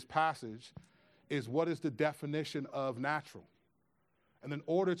understanding this passage, is what is the definition of natural. And in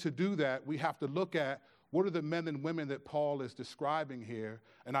order to do that, we have to look at what are the men and women that Paul is describing here.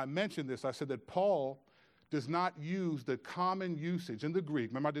 And I mentioned this, I said that Paul does not use the common usage in the Greek.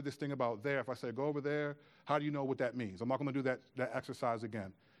 Remember, I did this thing about there. If I say go over there, how do you know what that means? I'm not going to do that exercise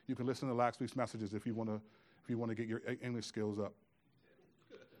again. You can listen to last week's messages if you want to get your English skills up.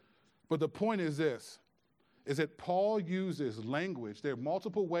 But the point is this, is that Paul uses language. There are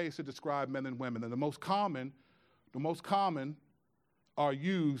multiple ways to describe men and women, and the most common are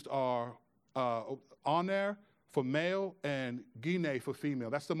used are oner for male and gine for female.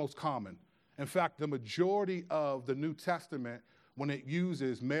 That's the most common. In fact, the majority of the New Testament, when it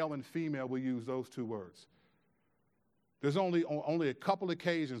uses male and female, will use those two words. There's only a couple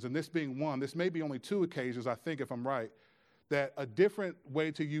occasions, and this being one, this may be only two occasions, I think, if I'm right, that a different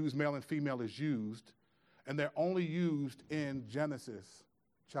way to use male and female is used, and they're only used in Genesis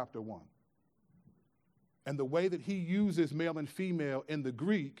chapter 1. And the way that he uses male and female in the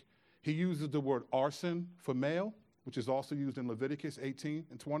Greek, he uses the word arson for male, which is also used in Leviticus 18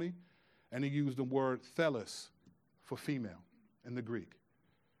 and 20, and he used the word thelos for female in the Greek.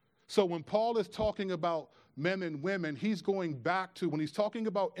 So when Paul is talking about men and women, he's going back to, when he's talking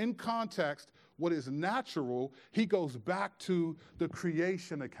about in context what is natural, he goes back to the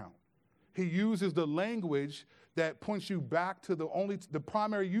creation account. He uses the language that points you back to the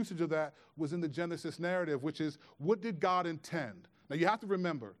primary usage of that was in the Genesis narrative, which is, what did God intend? Now you have to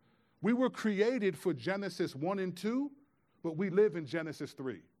remember, we were created for Genesis 1 and 2, but we live in Genesis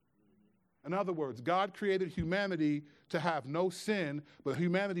 3. In other words, God created humanity to have no sin, but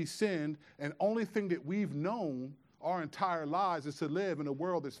humanity sinned, and only thing that we've known our entire lives is to live in a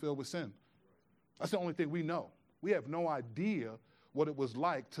world that's filled with sin. That's the only thing we know. We have no idea what it was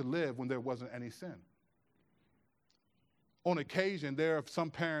like to live when there wasn't any sin. On occasion, there are some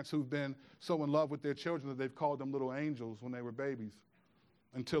parents who've been so in love with their children that they've called them little angels when they were babies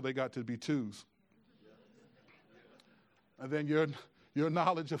until they got to be twos. And then your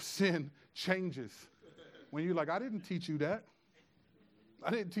knowledge of sin changes when you're like, I didn't teach you that.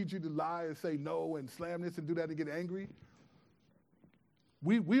 I didn't teach you to lie and say no and slam this and do that and get angry.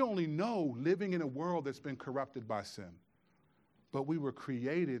 We only know living in a world that's been corrupted by sin, but we were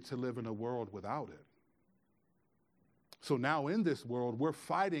created to live in a world without it. So now in this world, we're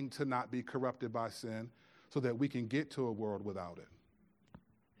fighting to not be corrupted by sin so that we can get to a world without it.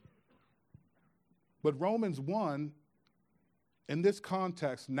 But Romans 1, in this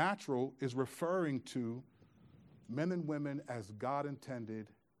context, natural is referring to men and women as God intended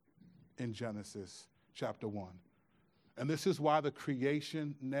in Genesis chapter 1. And this is why the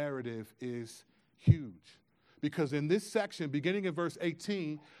creation narrative is huge. Because in this section, beginning in verse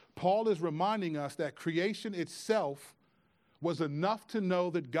 18, Paul is reminding us that creation itself was enough to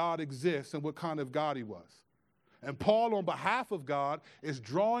know that God exists and what kind of God he was. And Paul, on behalf of God, is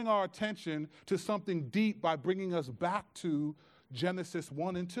drawing our attention to something deep by bringing us back to Genesis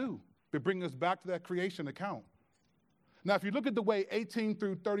 1 and 2. By bringing us back to that creation account. Now, if you look at the way 18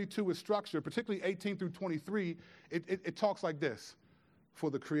 through 32 is structured, particularly 18 through 23, it talks like this.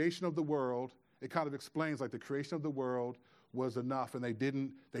 For the creation of the world, it kind of explains like the creation of the world was enough, and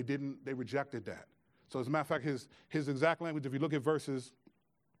they rejected that. So as a matter of fact, his exact language, if you look at verses,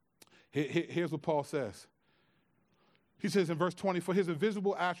 here's what Paul says. He says in verse 20, for his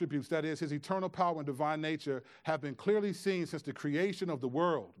invisible attributes, that is, his eternal power and divine nature, have been clearly seen since the creation of the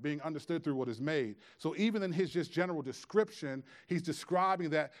world, being understood through what is made. So even in his just general description, he's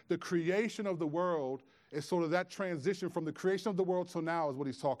describing that the creation of the world is sort of that transition from the creation of the world till now is what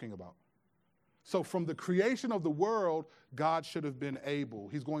he's talking about. So from the creation of the world, God should have been able.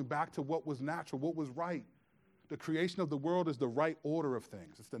 He's going back to what was natural, what was right. The creation of the world is the right order of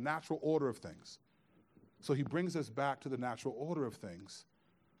things. It's the natural order of things. So he brings us back to the natural order of things.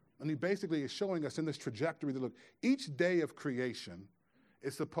 And he basically is showing us in this trajectory that, look, each day of creation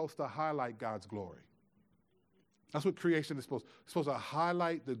is supposed to highlight God's glory. That's what creation is supposed to. It's supposed to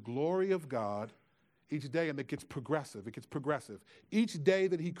highlight the glory of God each day, and it gets progressive. It gets progressive. Each day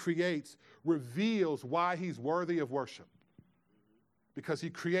that he creates reveals why he's worthy of worship. Because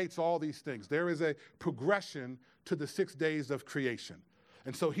he creates all these things. There is a progression to the 6 days of creation.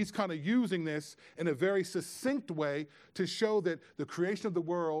 And so he's kind of using this in a very succinct way to show that the creation of the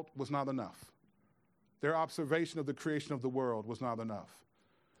world was not enough. Their observation of the creation of the world was not enough.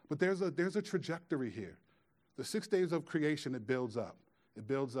 But there's a trajectory here. The 6 days of creation, it builds up. It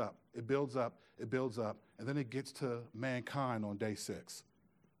builds up, it builds up, it builds up, and then it gets to mankind on day 6.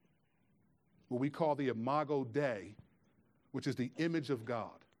 What we call the Imago Dei, which is the image of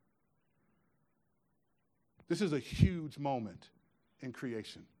God. This is a huge moment in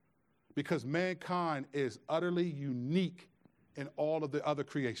creation because mankind is utterly unique in all of the other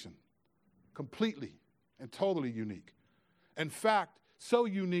creation. Completely and totally unique. In fact, so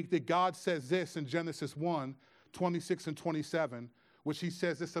unique that God says this in Genesis 1, 26 and 27, which he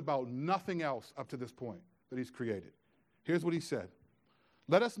says this about nothing else up to this point that he's created. Here's what he said.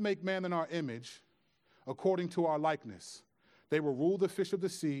 Let us make man in our image according to our likeness. They will rule the fish of the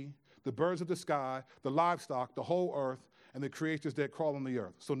sea, the birds of the sky, the livestock, the whole earth, and the creatures that crawl on the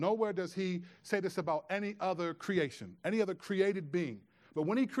earth. So nowhere does he say this about any other creation, any other created being. But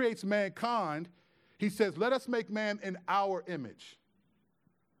when he creates mankind, he says, let us make man in our image,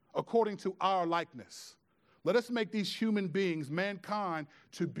 according to our likeness. Let us make these human beings, mankind,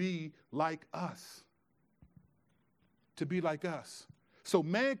 to be like us. to be like us. So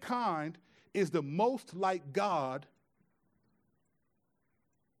mankind is the most like God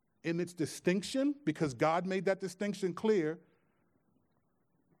in its distinction, because God made that distinction clear,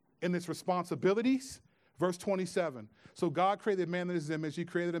 in its responsibilities. Verse 27. So God created man in his image. He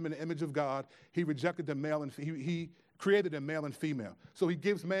created him in the image of God. He rejected them male and he created them male and female. So he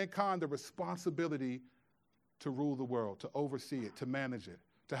gives mankind the responsibility to rule the world, to oversee it, to manage it,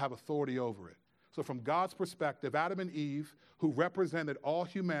 to have authority over it. So from God's perspective, Adam and Eve, who represented all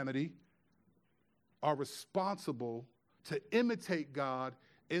humanity, are responsible to imitate God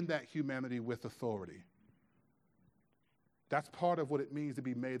in that humanity with authority. That's part of what it means to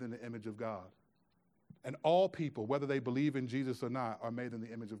be made in the image of God. And all people, whether they believe in Jesus or not, are made in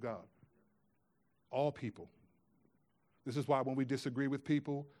the image of God. All people. This is why when we disagree with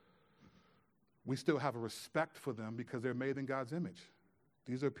people, we still have a respect for them because they're made in God's image.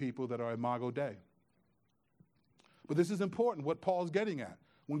 These are people that are imago Dei. But this is important, what Paul's getting at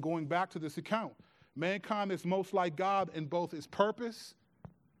when going back to this account. Mankind is most like God in both its purpose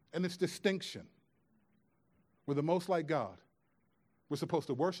and its distinction. We're the most like God. We're supposed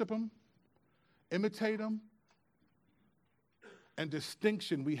to worship him, imitate him, and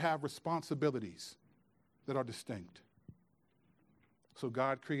distinction, we have responsibilities that are distinct. So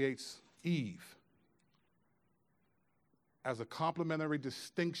God creates Eve as a complementary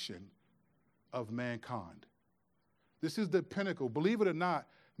distinction of mankind. This is the pinnacle. Believe it or not,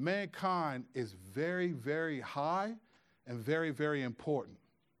 mankind is very, very high and very, very important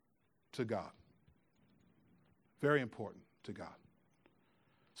to God. Very important to God.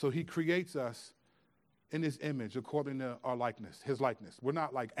 So he creates us in his image according to our likeness, his likeness. We're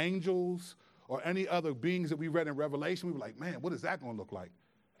not like angels or any other beings that we read in Revelation. We were like, man, what is that going to look like?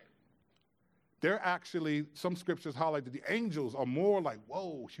 They're actually, some scriptures highlight that the angels are more like,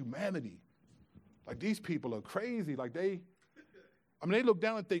 whoa, humanity. Like these people are crazy. Like they look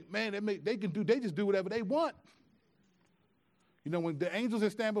down and think, man, they just do whatever they want. You know, when the angels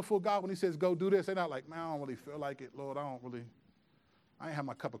that stand before God, when he says, go do this, they're not like, man, I don't really feel like it, Lord. I ain't had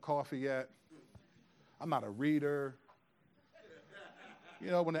my cup of coffee yet. I'm not a reader. You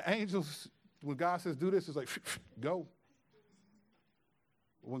know, when God says do this, it's like, go.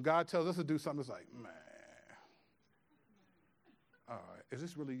 When God tells us to do something, it's like, man, all right, is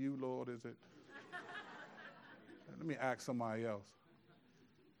this really you, Lord? Is it? Let me ask somebody else.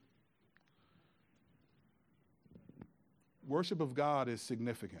 Worship of God is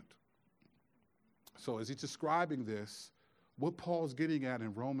significant. So as he's describing this, what Paul's getting at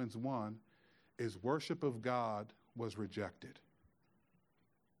in Romans 1 is worship of God was rejected.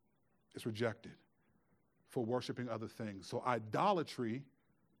 It's rejected for worshiping other things. So idolatry,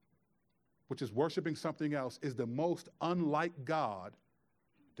 which is worshiping something else, is the most unlike God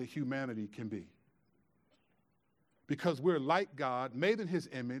that humanity can be. Because we're like God, made in his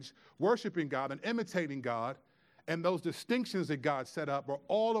image, worshiping God and imitating God, and those distinctions that God set up are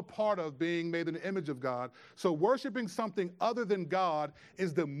all a part of being made in the image of God. So worshiping something other than God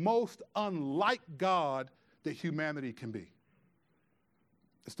is the most unlike God that humanity can be.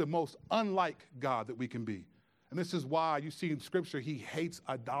 It's the most unlike God that we can be. And this is why you see in Scripture, he hates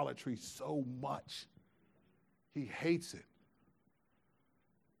idolatry so much. He hates it.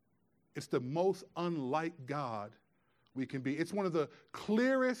 It's the most unlike God we can be. It's one of the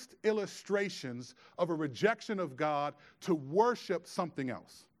clearest illustrations of a rejection of God to worship something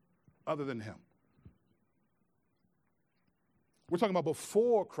else other than him. We're talking about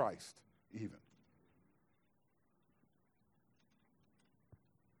before Christ, even.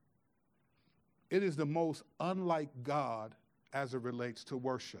 It is the most unlike God as it relates to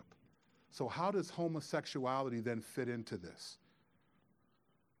worship. So how does homosexuality then fit into this?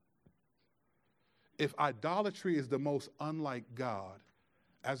 If idolatry is the most unlike God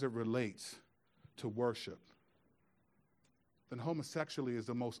as it relates to worship, then homosexuality is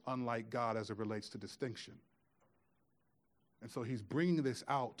the most unlike God as it relates to distinction. And so he's bringing this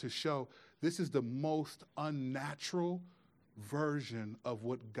out to show this is the most unnatural version of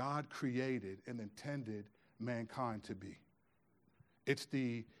what God created and intended mankind to be. It's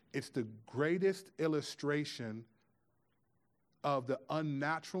the greatest illustration of the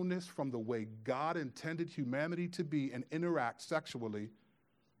unnaturalness from the way God intended humanity to be and interact sexually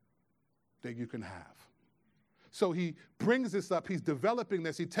that you can have. So he brings this up, he's developing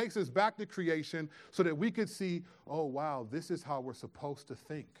this, he takes us back to creation so that we could see, oh wow, this is how we're supposed to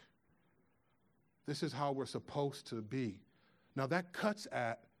think. This is how we're supposed to be. Now that cuts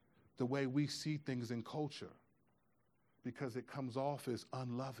at the way we see things in culture because it comes off as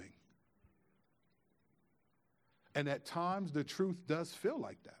unloving. And at times, the truth does feel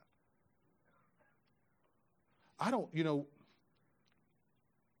like that.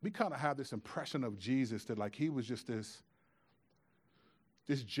 we kind of have this impression of Jesus that like he was just this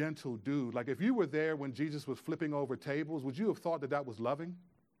gentle dude. Like if you were there when Jesus was flipping over tables, would you have thought that that was loving?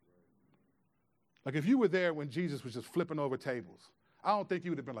 Like if you were there when Jesus was just flipping over tables, I don't think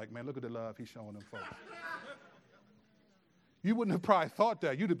you would have been like, man, look at the love he's showing them folks. You wouldn't have probably thought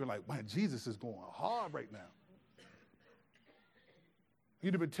that. You'd have been like, man, Jesus is going hard right now.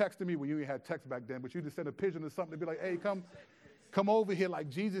 You'd have been texting me when you ain't had text back then, but you'd have sent a pigeon or something to be like, hey, come over here like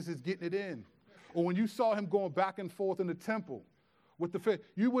Jesus is getting it in. Or when you saw him going back and forth in the temple with the fish,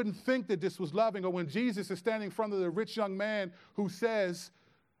 you wouldn't think that this was loving. Or when Jesus is standing in front of the rich young man who says,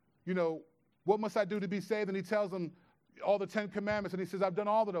 what must I do to be saved? And he tells him all the 10 commandments, and he says, I've done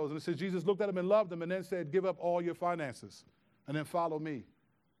all of those. And it says Jesus looked at him and loved him and then said, give up all your finances and then follow me.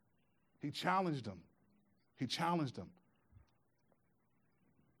 He challenged him. He challenged him.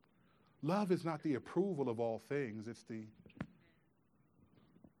 Love is not the approval of all things.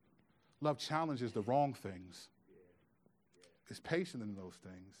 Love challenges the wrong things. It's patient in those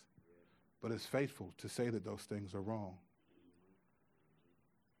things, but it's faithful to say that those things are wrong.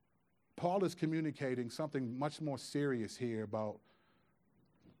 Paul is communicating something much more serious here about,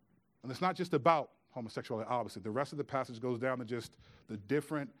 and it's not just about homosexuality, obviously. The rest of the passage goes down to just the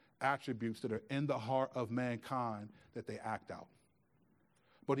different attributes that are in the heart of mankind that they act out.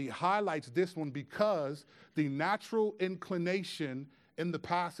 But he highlights this one because the natural inclination in the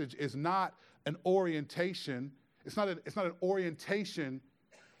passage is not an orientation. It's not an orientation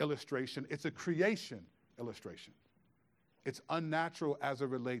illustration. It's a creation illustration. It's unnatural as it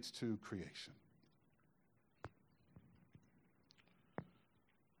relates to creation.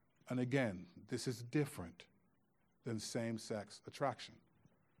 And again, this is different than same-sex attraction.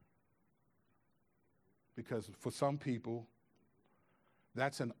 Because for some people,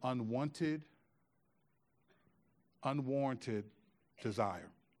 that's an unwanted, unwarranted desire.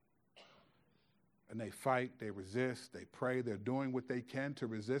 And they fight, they resist, they pray, they're doing what they can to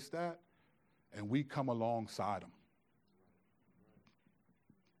resist that, and we come alongside them.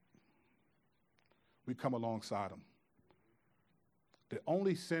 We come alongside them. The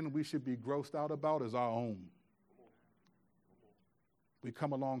only sin we should be grossed out about is our own. We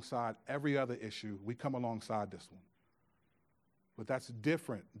come alongside every other issue. We come alongside this one. But that's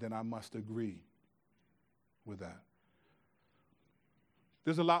different than I must agree with that.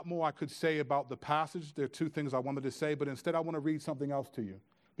 There's a lot more I could say about the passage. There are two things I wanted to say, but instead I want to read something else to you.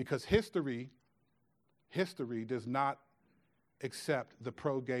 Because history does not accept the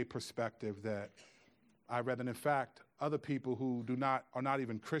pro-gay perspective that I read. And in fact, other people who are not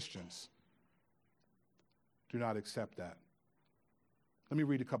even Christians do not accept that. Let me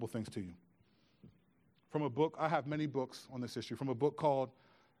read a couple things to you. From a book, I have many books on this issue, from a book called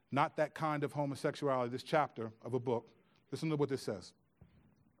Not That Kind of Homosexuality, this chapter of a book. Listen to what this says.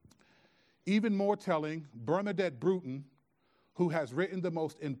 Even more telling, Bernadette Bruton, who has written the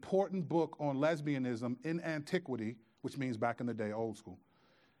most important book on lesbianism in antiquity, which means back in the day, old school,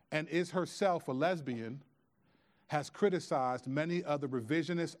 and is herself a lesbian, has criticized many of the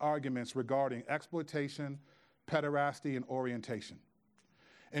revisionist arguments regarding exploitation, pederasty, and orientation.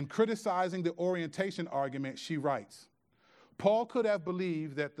 In criticizing the orientation argument, she writes, Paul could have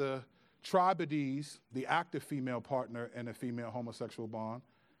believed that the tribides, the active female partner in a female homosexual bond,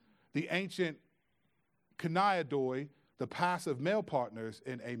 the ancient kaniadoi, the passive male partners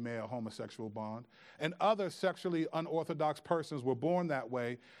in a male homosexual bond, and other sexually unorthodox persons were born that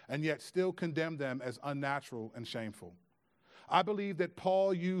way and yet still condemn them as unnatural and shameful. I believe that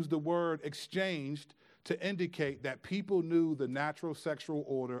Paul used the word exchanged to indicate that people knew the natural sexual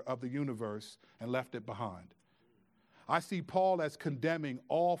order of the universe and left it behind. I see Paul as condemning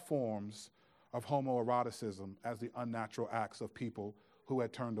all forms of homoeroticism as the unnatural acts of people who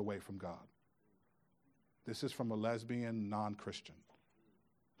had turned away from God. This is from a lesbian non-Christian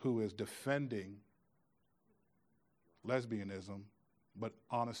who is defending lesbianism, but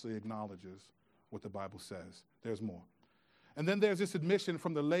honestly acknowledges what the Bible says. There's more. And then there's this admission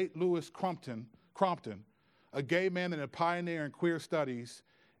from the late Louis Crompton, a gay man and a pioneer in queer studies,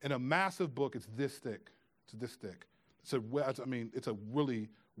 in a massive book. It's this thick. It's this thick. It's a really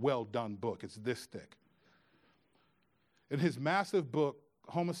well-done book. It's this thick. In his massive book,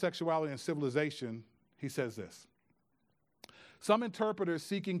 Homosexuality and Civilization, he says this. Some interpreters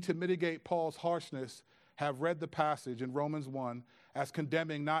seeking to mitigate Paul's harshness have read the passage in Romans 1 as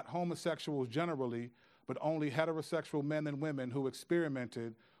condemning not homosexuals generally, but only heterosexual men and women who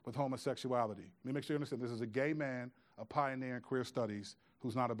experimented with homosexuality. Let me make sure you understand. This is a gay man, a pioneer in queer studies,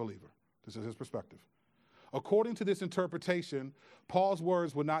 who's not a believer. This is his perspective. According to this interpretation, Paul's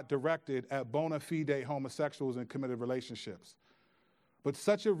words were not directed at bona fide homosexuals in committed relationships. But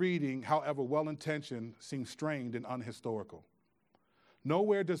such a reading, however well-intentioned, seems strained and unhistorical.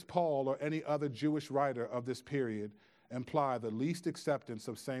 Nowhere does Paul or any other Jewish writer of this period imply the least acceptance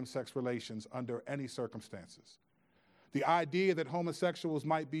of same-sex relations under any circumstances. The idea that homosexuals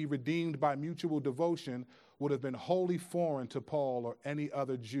might be redeemed by mutual devotion would have been wholly foreign to Paul or any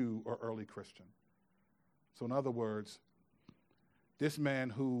other Jew or early Christian. So in other words, this man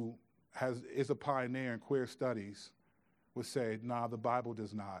who is a pioneer in queer studies would say, nah, the Bible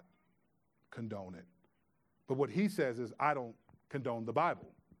does not condone it. But what he says is, I don't condone the Bible.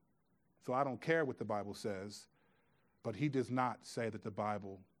 So I don't care what the Bible says, but he does not say that the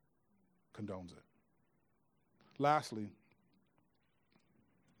Bible condones it. Lastly,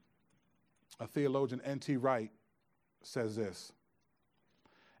 a theologian, N.T. Wright, says this: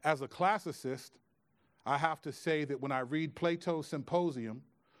 as a classicist, I have to say that when I read Plato's Symposium,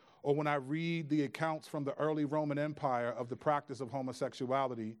 or when I read the accounts from the early Roman Empire of the practice of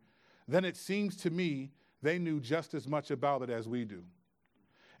homosexuality, then it seems to me they knew just as much about it as we do.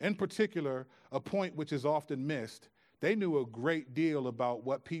 In particular, a point which is often missed, they knew a great deal about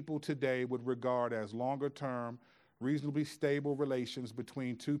what people today would regard as longer-term, reasonably stable relations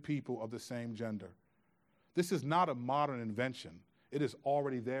between two people of the same gender. This is not a modern invention. It is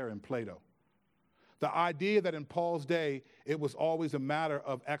already there in Plato. The idea that in Paul's day, it was always a matter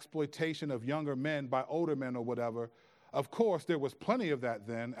of exploitation of younger men by older men or whatever, of course, there was plenty of that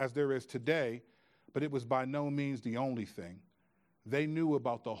then, as there is today, but it was by no means the only thing. They knew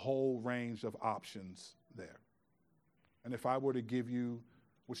about the whole range of options there. And if I were to give you,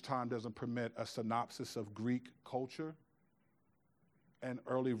 which time doesn't permit, a synopsis of Greek culture and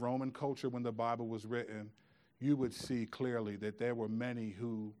early Roman culture when the Bible was written, you would see clearly that there were many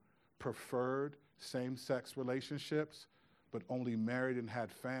who preferred same-sex relationships, but only married and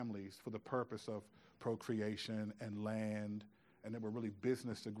had families for the purpose of procreation and land, and they were really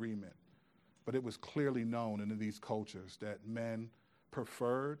business agreement. But it was clearly known in these cultures that men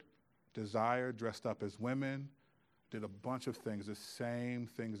preferred, desired, dressed up as women, did a bunch of things, the same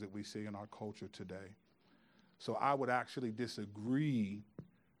things that we see in our culture today. So I would actually disagree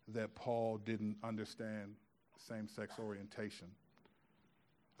that Paul didn't understand same-sex orientation.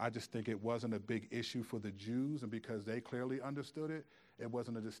 I just think it wasn't a big issue for the Jews, and because they clearly understood it, it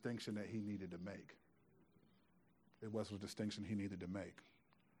wasn't a distinction that he needed to make. It wasn't a distinction he needed to make.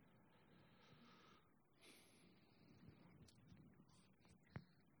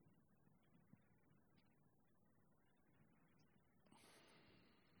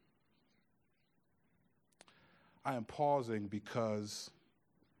 I am pausing because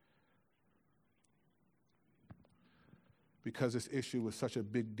this issue is such a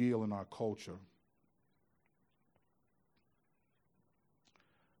big deal in our culture.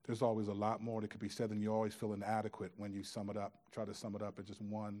 There's always a lot more that could be said, and you always feel inadequate when you try to sum it up in just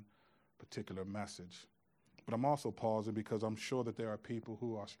one particular message. But I'm also pausing because I'm sure that there are people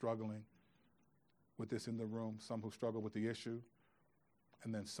who are struggling with this in the room, some who struggle with the issue,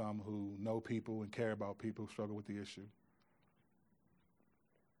 and then some who know people and care about people who struggle with the issue.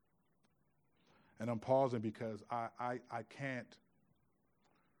 And I'm pausing because I can't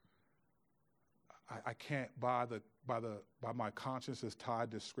by my conscience is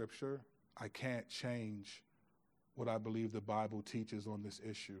tied to Scripture, I can't change what I believe the Bible teaches on this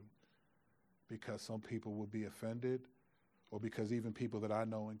issue because some people will be offended, or because even people that I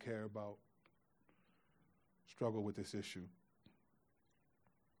know and care about struggle with this issue.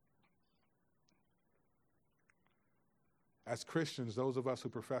 As Christians, those of us who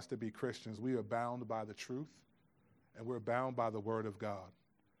profess to be Christians, we are bound by the truth, and we're bound by the Word of God.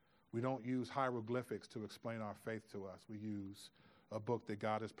 We don't use hieroglyphics to explain our faith to us. We use a book that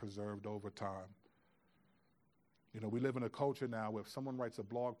God has preserved over time. You know, we live in a culture now where if someone writes a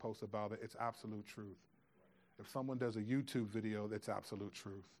blog post about it, it's absolute truth. If someone does a YouTube video, it's absolute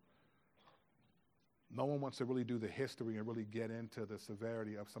truth. No one wants to really do the history and really get into the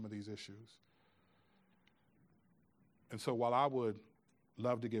severity of some of these issues. And so while I would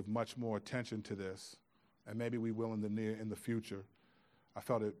love to give much more attention to this, and maybe we will in the future, I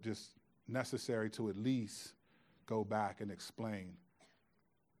felt it just necessary to at least go back and explain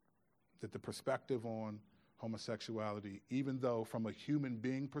that the perspective on homosexuality, even though from a human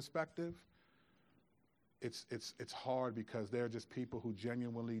being perspective, it's hard because they're just people who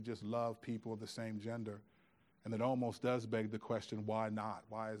genuinely just love people of the same gender. And it almost does beg the question, why not?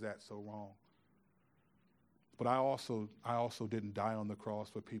 Why is that so wrong? But I also didn't die on the cross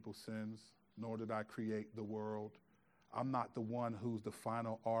for people's sins, nor did I create the world. I'm not the one who's the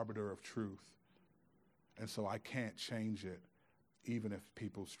final arbiter of truth. And so I can't change it, even if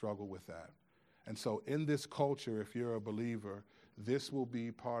people struggle with that. And so in this culture, if you're a believer, this will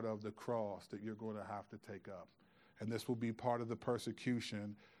be part of the cross that you're going to have to take up. And this will be part of the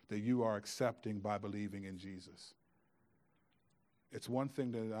persecution that you are accepting by believing in Jesus. It's one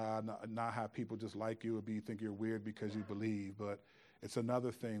thing to not have people just like you or think you're weird because you believe, but it's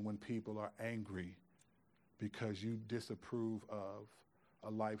another thing when people are angry because you disapprove of a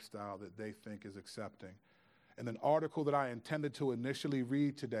lifestyle that they think is accepting. In an article that I intended to initially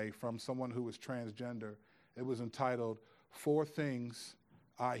read today from someone who was transgender, it was entitled, 4 Things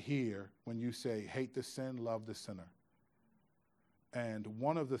I Hear When You Say, Hate the Sin, Love the Sinner. And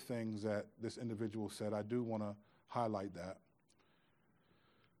one of the things that this individual said, I do want to highlight that.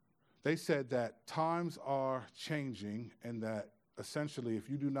 They said that times are changing and that essentially if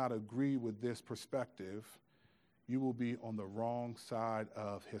you do not agree with this perspective, you will be on the wrong side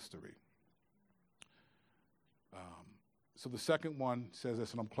of history. So the second one says this,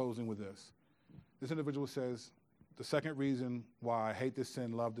 and I'm closing with this. This individual says, the second reason why I hate the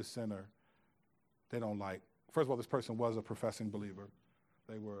sin, love the sinner, they don't like. First of all, this person was a professing believer.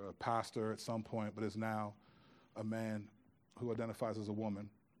 They were a pastor at some point, but is now a man who identifies as a woman.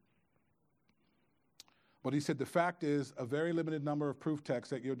 But he said, the fact is, a very limited number of proof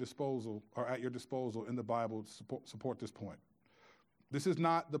texts at your disposal in the Bible to support this point. This is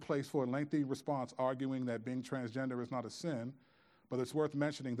not the place for a lengthy response arguing that being transgender is not a sin, but it's worth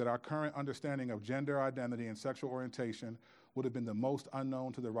mentioning that our current understanding of gender identity and sexual orientation would have been the most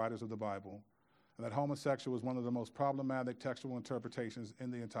unknown to the writers of the Bible, and that homosexual is one of the most problematic textual interpretations in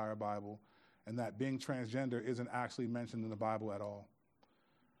the entire Bible, and that being transgender isn't actually mentioned in the Bible at all.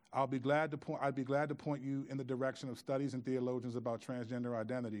 I'd be glad to point you in the direction of studies and theologians about transgender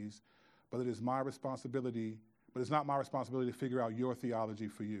identities, but it's not my responsibility to figure out your theology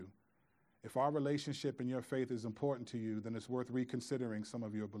for you. If our relationship and your faith is important to you, then it's worth reconsidering some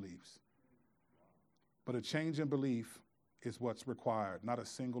of your beliefs. But a change in belief is what's required, not a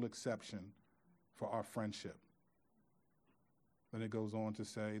single exception for our friendship. Then it goes on to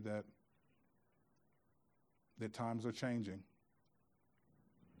say that times are changing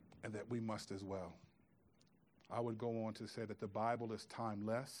and that we must as well. I would go on to say that the Bible is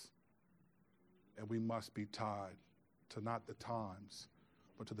timeless and we must be tied to not the times,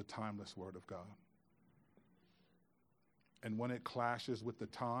 but to the timeless Word of God. And when it clashes with the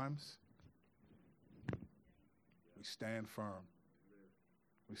times, we stand firm.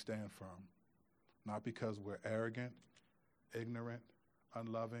 We stand firm. Not because we're arrogant, ignorant,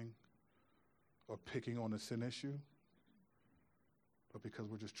 unloving, or picking on the sin issue, but because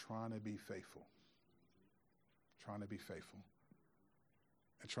we're just trying to be faithful. Trying to be faithful.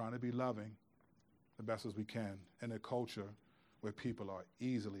 And trying to be loving the best as we can in a culture where people are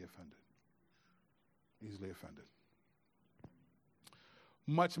easily offended. Easily offended.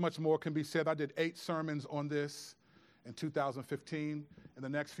 Much, much more can be said. I did 8 sermons on this in 2015. In the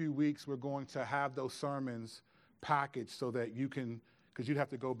next few weeks, we're going to have those sermons packaged so that you can, because you'd have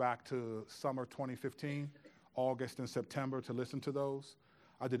to go back to summer 2015, August and September to listen to those.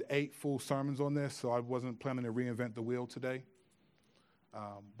 I did 8 full sermons on this, so I wasn't planning to reinvent the wheel today.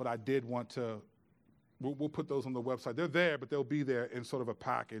 But I did want to, we'll put those on the website. They're there, but they'll be there in sort of a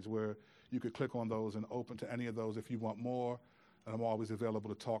package where you could click on those and open to any of those if you want more. And I'm always available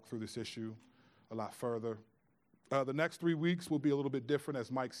to talk through this issue a lot further. The next 3 weeks will be a little bit different,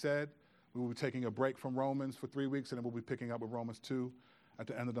 as Mike said. We will be taking a break from Romans for 3 weeks, and then we'll be picking up with Romans 2 at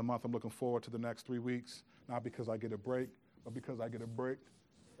the end of the month. I'm looking forward to the next 3 weeks, not because I get a break, but because I get a break.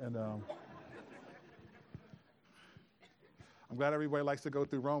 And I'm glad everybody likes to go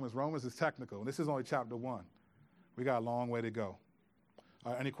through Romans. Romans is technical, and this is only chapter 1. We got a long way to go.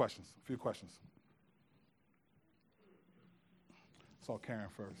 Any questions? A few questions. I saw Karen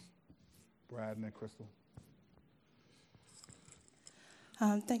first. Brad and then Crystal.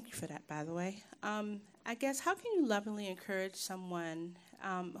 Thank you for that, by the way. I guess, how can you lovingly encourage someone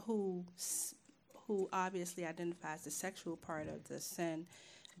who obviously identifies the sexual part of the sin,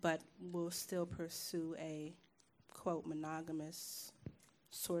 but will still pursue a, quote, monogamous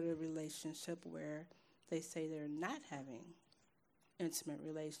sort of relationship where they say they're not having intimate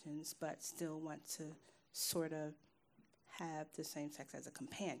relations, but still want to sort of have the same sex as a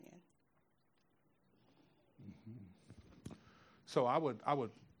companion? Mm-hmm. So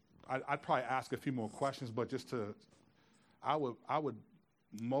I'd probably ask a few more questions, but I would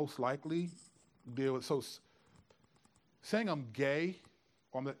most likely deal with, so saying I'm gay,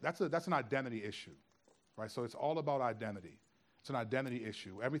 that's an identity issue, right? So it's all about identity. It's an identity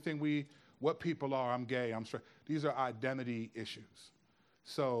issue. Everything what people are, I'm gay, I'm straight, these are identity issues.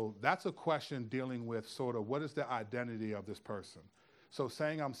 So that's a question dealing with sort of what is the identity of this person. So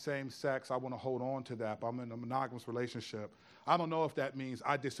saying I'm same sex, I want to hold on to that, but I'm in a monogamous relationship. I don't know if that means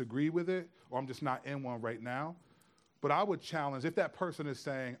I disagree with it or I'm just not in one right now. But I would challenge, if that person is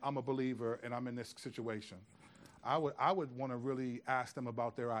saying I'm a believer and I'm in this situation, I would want to really ask them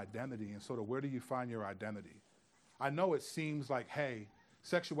about their identity and sort of where do you find your identity? I know it seems like, hey,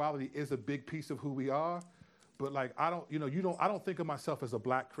 sexuality is a big piece of who we are, but like I don't think of myself as a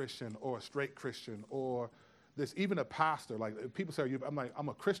black Christian or a straight Christian or this, even a pastor. Like people say, I'm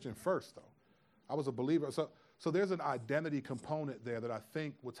a Christian first though. I was a believer. So there's an identity component there that I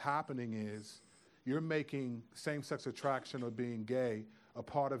think what's happening is you're making same-sex attraction or being gay a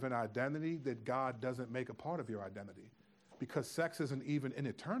part of an identity that God doesn't make a part of your identity, because sex isn't even in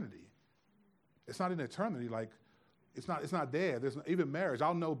eternity. It's not in eternity. Like it's not there. Even marriage.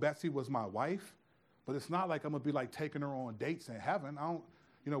 I'll know Betsy was my wife, but it's not like I'm gonna be like taking her on dates in heaven. I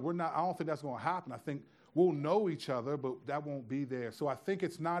don't think that's gonna happen. I think we'll know each other, but that won't be there. So I think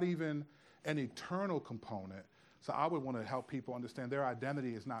it's not even an eternal component. So I would want to help people understand their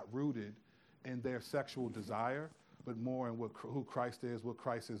identity is not rooted in their sexual desire, but more in who Christ is, what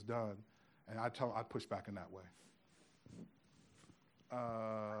Christ has done. And I'd push back in that way.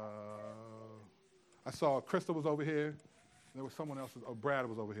 I saw Crystal was over here. There was someone else. Brad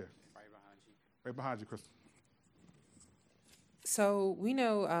was over here. Right behind you. Right behind you, Crystal. So we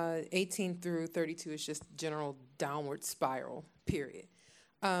know 18 through 32 is just general downward spiral, period.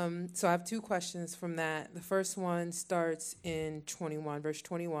 So I have two questions from that. The first one starts in verse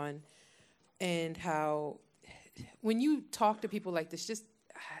 21, and how when you talk to people like this, just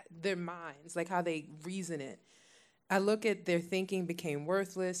their minds, like how they reason it, I look at their thinking became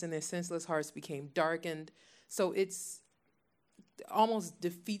worthless and their senseless hearts became darkened. So it's almost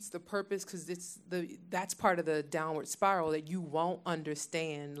defeats the purpose, because that's part of the downward spiral, that you won't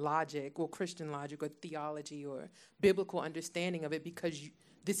understand logic or Christian logic or theology or biblical understanding of it, because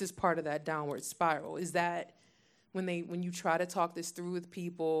this is part of that downward spiral. Is that when you try to talk this through with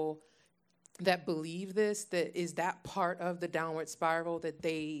people that believe this, is that part of the downward spiral, that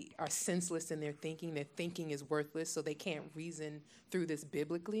they are senseless in their thinking is worthless, so they can't reason through this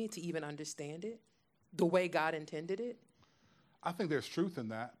biblically to even understand it the way God intended it? I think there's truth in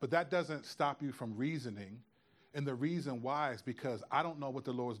that, but that doesn't stop you from reasoning. And the reason why is because I don't know what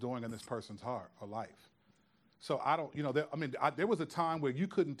the Lord's doing in this person's heart or life. So I don't, there was a time where you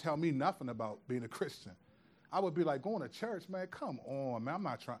couldn't tell me nothing about being a Christian. I would be like, going to church, man, come on, man, I'm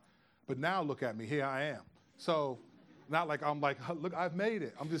not trying. But now look at me, here I am. So not like I'm like, look, I've made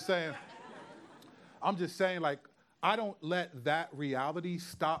it. I'm just saying like, I don't let that reality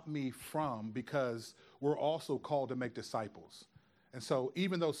stop me from, because we're also called to make disciples. And so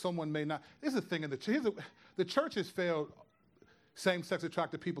even though someone may not, there's a thing in the church, the church has failed same-sex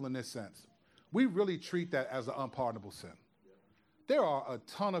attracted people in this sense. We really treat that as an unpardonable sin. There are a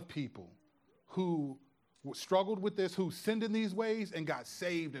ton of people who struggled with this, who sinned in these ways and got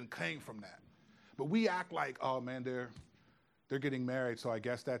saved and came from that. But we act like, oh man, they're getting married, so I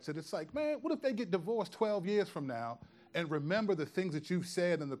guess that's it. It's like, man, what if they get divorced 12 years from now and remember the things that you've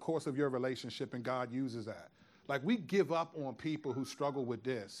said in the course of your relationship, and God uses that? Like, we give up on people who struggle with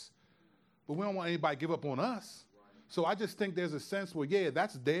this, but we don't want anybody to give up on us. So I just think there's a sense where, yeah,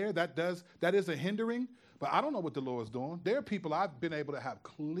 that's there, that is a hindering, but I don't know what the Lord's doing. There are people I've been able to have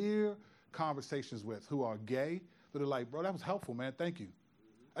clear conversations with who are gay that are like, bro, that was helpful, man, thank you.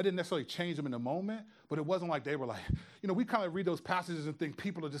 I didn't necessarily change them in the moment, but it wasn't like they were like, we kind of read those passages and think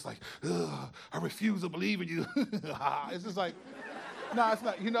people are just like, I refuse to believe in you. It's just like, no,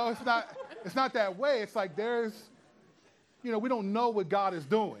 it's not, it's not that way. It's like there's, we don't know what God is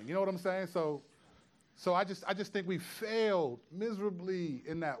doing. You know what I'm saying? So I just think we failed miserably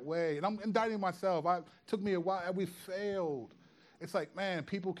in that way. And I'm indicting myself. It took me a while. We failed. It's like, man,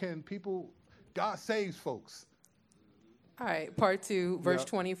 God saves folks. All right, part 2, verse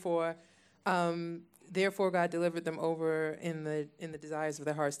 24. Therefore, God delivered them over in the desires of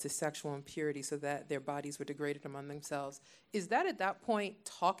their hearts to sexual impurity, so that their bodies were degraded among themselves. Is that at that point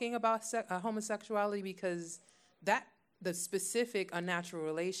talking about homosexuality? Because the specific unnatural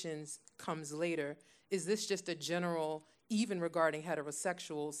relations comes later. Is this just a general, even regarding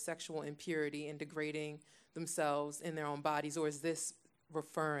heterosexuals, sexual impurity and degrading themselves in their own bodies, or is this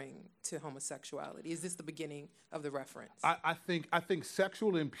referring to homosexuality? Is this the beginning of the reference? I think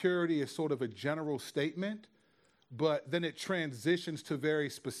sexual impurity is sort of a general statement, but then it transitions to very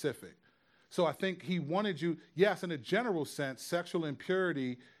specific. So I think he wanted you, yes, in a general sense, sexual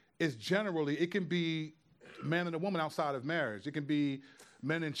impurity is generally, it can be man and a woman outside of marriage. It can be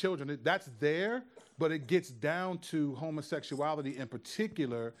men and children. That's there, but it gets down to homosexuality in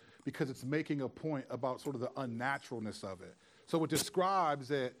particular because it's making a point about sort of the unnaturalness of it. So it describes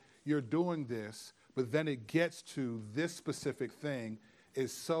that you're doing this, but then it gets to this specific thing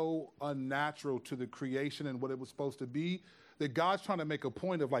is so unnatural to the creation and what it was supposed to be that God's trying to make a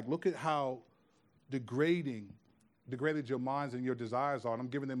point of like, look at how degraded your minds and your desires are, and I'm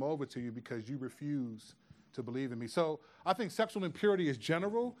giving them over to you because you refuse to believe in me. So I think sexual impurity is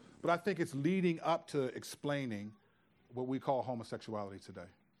general, but I think it's leading up to explaining what we call homosexuality today.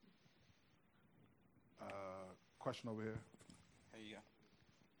 Question over here. There you go.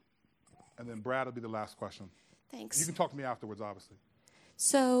 And then Brad will be the last question. Thanks. You can talk to me afterwards, obviously.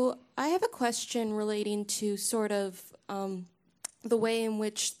 So I have a question relating to sort of the way in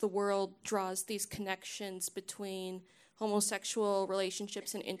which the world draws these connections between homosexual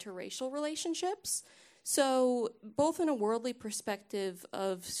relationships and interracial relationships. So both in a worldly perspective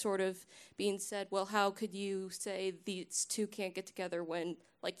of sort of being said, well, how could you say these two can't get together when,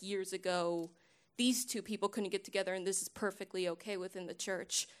 like, years ago, these two people couldn't get together and this is perfectly okay within the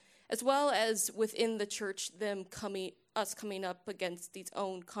church, as well as within the church, us coming up against these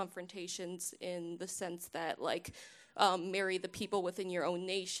own confrontations in the sense that, like, marry the people within your own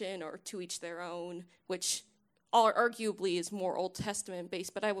nation or to each their own, which arguably is more Old Testament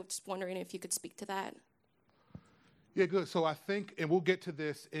based, but I was just wondering if you could speak to that. Yeah, good. So I think, and we'll get to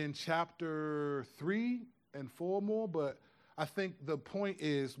this in chapter 3 and 4 more, but I think the point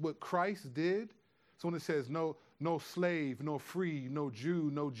is what Christ did. So when it says no slave, no free, no Jew,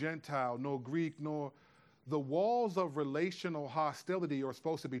 no Gentile, no Greek, nor the walls of relational hostility are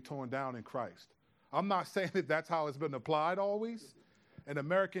supposed to be torn down in Christ. I'm not saying that that's how it's been applied always, and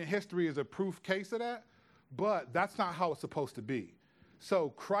American history is a proof case of that, but that's not how it's supposed to be. So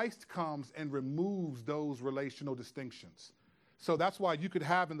Christ comes and removes those relational distinctions. So that's why you could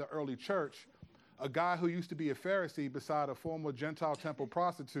have in the early church a guy who used to be a Pharisee beside a former Gentile temple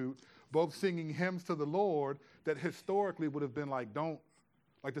prostitute, both singing hymns to the Lord that historically would have been like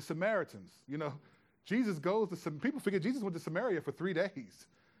the Samaritans. You know, Jesus goes to some, people forget Jesus went to Samaria for 3 days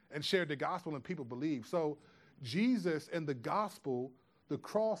and shared the gospel and people believed. So Jesus and the gospel, the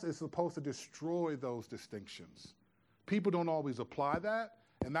cross is supposed to destroy those distinctions. People don't always apply that,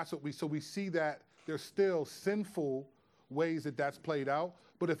 and that's what we see that there's still sinful ways that that's played out.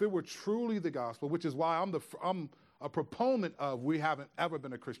 But if it were truly the gospel, which is why I'm a proponent of we haven't ever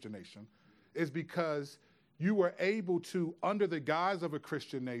been a Christian nation, is because you were able to, under the guise of a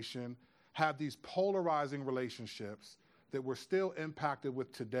Christian nation, have these polarizing relationships that we're still impacted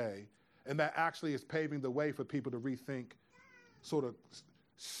with today, and that actually is paving the way for people to rethink sort of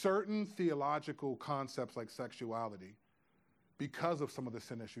certain theological concepts like sexuality because of some of the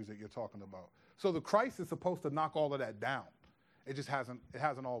sin issues that you're talking about. So the Christ is supposed to knock all of that down. It just hasn't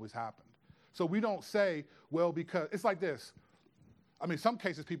always happened. So we don't say, well, because it's like this. I mean, some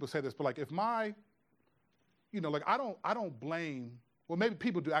cases people say this, but like if I don't blame, well, maybe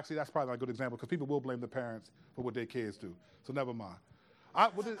people do. Actually, that's probably not a good example because people will blame the parents for what their kids do. So never mind.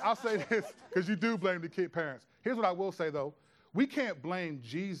 I'll say this because you do blame the parents. Here's what I will say, though. We can't blame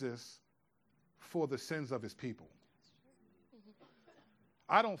Jesus for the sins of his people.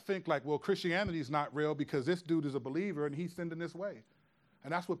 I don't think like, well, Christianity is not real because this dude is a believer and he sinned in this way.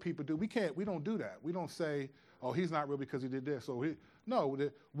 And that's what people do. We don't do that. We don't say, oh, he's not real because he did this.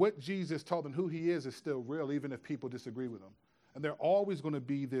 What Jesus told them, who he is still real, even if people disagree with him. And there's always going to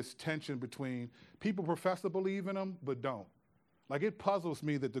be this tension between people profess to believe in him, but don't. Like it puzzles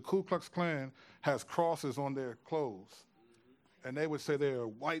me that the Ku Klux Klan has crosses on their clothes. And they would say they're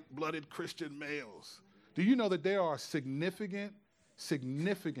white-blooded Christian males. Do you know that there are significant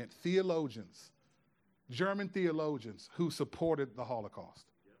theologians, German theologians, who supported the Holocaust?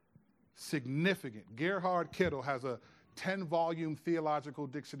 Yep. Significant. Gerhard Kittel has a 10-volume theological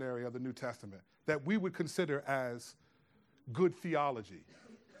dictionary of the New Testament that we would consider as good theology.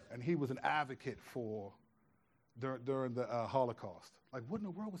 And he was an advocate for during the Holocaust. Like, what in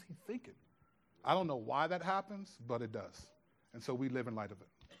the world was he thinking? I don't know why that happens, but it does. And so we live in light of it.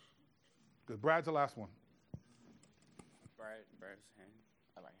 Good. Brad's the last one. Brad's hand.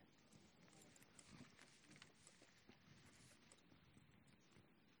 I like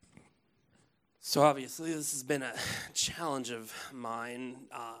it. So obviously this has been a challenge of mine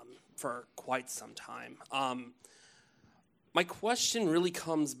for quite some time. My question really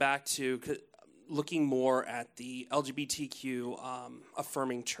comes back to looking more at the LGBTQ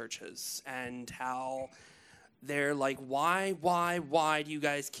affirming churches and how they're like, why do you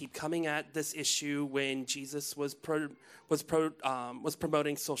guys keep coming at this issue when Jesus was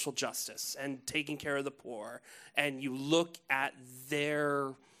promoting social justice and taking care of the poor? And you look at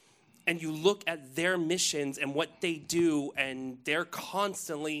their missions and what they do, and they're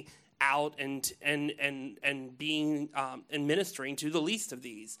constantly out and being and ministering to the least of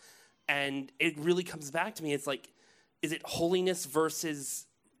these. And it really comes back to me. It's like, is it holiness versus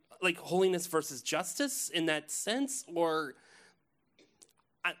justice in that sense? Or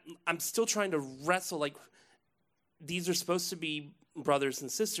I'm still trying to wrestle, like, these are supposed to be brothers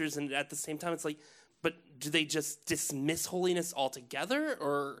and sisters, and at the same time it's like, but do they just dismiss holiness altogether?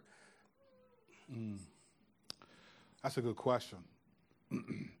 Or That's a good question.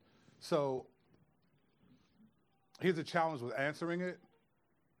 So here's a challenge with answering it,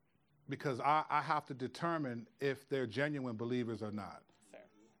 because I have to determine if they're genuine believers or not. fair?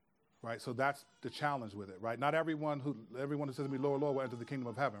 Right? So that's the challenge with it, right? Not everyone who says to me, Lord, Lord, will enter the kingdom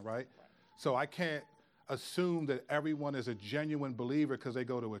of heaven, right? So I can't assume that everyone is a genuine believer because they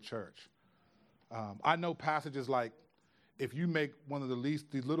go to a church. I know passages like, if you make one of these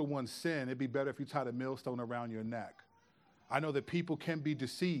little ones sin, it'd be better if you tied a millstone around your neck. I know that people can be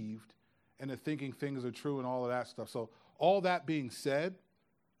deceived into thinking things are true and all of that stuff. So all that being said,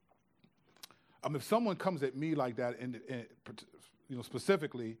 if someone comes at me like that,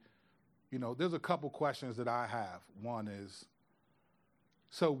 specifically, there's a couple questions that I have. One is,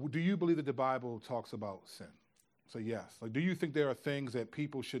 so do you believe that the Bible talks about sin? So yes. Like, do you think there are things that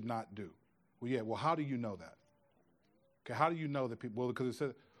people should not do? Well, yeah. Well, how do you know that? Okay, how do you know that people? Well, because it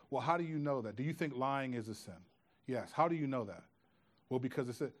said, well, how do you know that? Do you think lying is a sin? Yes. How do you know that? Well, because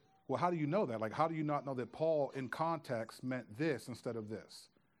it said, well, how do you know that? Like, how do you not know that Paul in context meant this instead of this?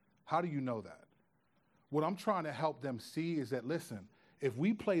 How do you know that? What I'm trying to help them see is that, listen, if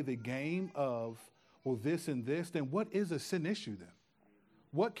we play the game of, well, this and this, then what is a sin issue then?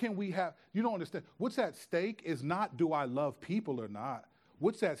 What can we have? You don't understand. What's at stake is not, do I love people or not?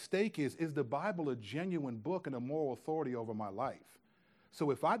 What's at stake is the Bible a genuine book and a moral authority over my life?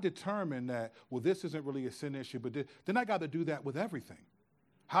 So if I determine that, well, this isn't really a sin issue, but then I got to do that with everything.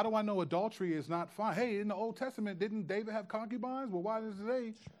 How do I know adultery is not fine? Hey, in the Old Testament, didn't David have concubines? Well, why does it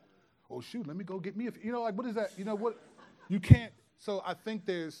say, oh, shoot, let me go get me what is that? What? You can't. So I think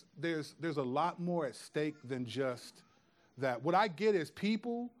there's a lot more at stake than just that. What I get is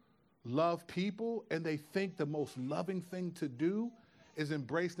people love people, and they think the most loving thing to do is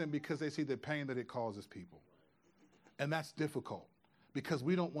embrace them because they see the pain that it causes people. And that's difficult, because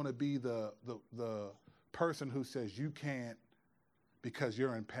we don't want to be the person who says you can't because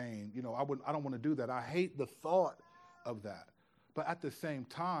you're in pain. I don't want to do that. I hate the thought of that. But at the same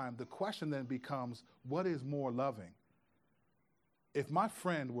time, the question then becomes, what is more loving? If my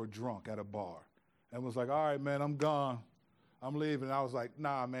friend were drunk at a bar and was like, all right, man, I'm gone, I'm leaving. And I was like,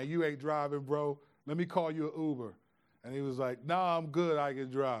 nah, man, you ain't driving, bro. Let me call you an Uber. And he was like, nah, I'm good, I can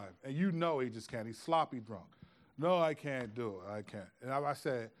drive. And he just can't. He's sloppy drunk. No, I can't do it. I can't. And I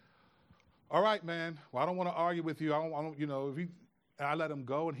said, all right, man, well, I don't want to argue with you. I don't and I let him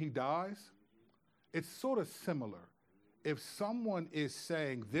go and he dies. It's sort of similar. If someone is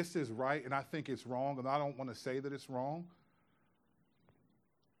saying this is right and I think it's wrong and I don't want to say that it's wrong,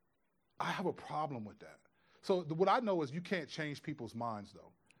 I have a problem with that. So what I know is you can't change people's minds,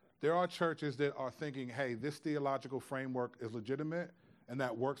 though. There are churches that are thinking, hey, this theological framework is legitimate and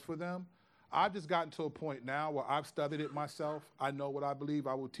that works for them. I've just gotten to a point now where I've studied it myself. I know what I believe.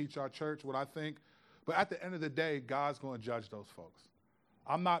 I will teach our church what I think. But at the end of the day, God's going to judge those folks.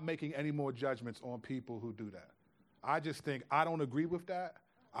 I'm not making any more judgments on people who do that. I just think I don't agree with that.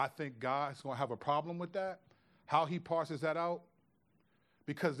 I think God's going to have a problem with that. How he parses that out,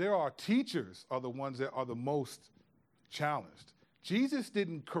 because there are teachers are the ones that are the most challenged. Jesus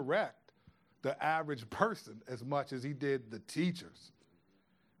didn't correct the average person as much as he did the teachers.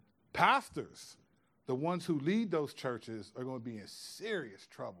 Pastors, the ones who lead those churches, are going to be in serious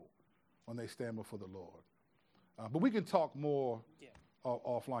trouble when they stand before the Lord. But we can talk more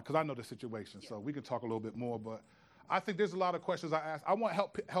offline, because I know the situation, so we can talk a little bit more. But I think there's a lot of questions I ask. I want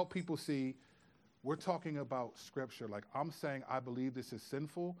to help people see we're talking about Scripture. Like, I'm saying I believe this is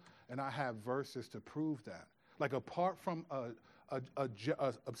sinful, and I have verses to prove that. Like, apart from a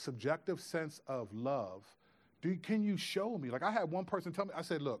subjective sense of love, can you show me? Like, I had one person tell me, I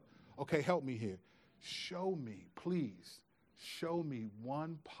said, look, okay, help me here. Show me, please, show me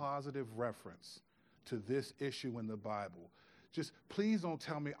one positive reference to this issue in the Bible. Just please don't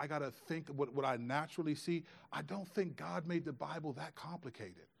tell me I got to think what I naturally see. I don't think God made the Bible that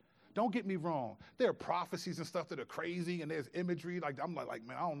complicated. Don't get me wrong. There are prophecies and stuff that are crazy, and there's imagery. Like, I'm like,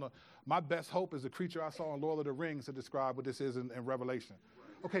 man, I don't know. My best hope is the creature I saw in Lord of the Rings to describe what this is in Revelation.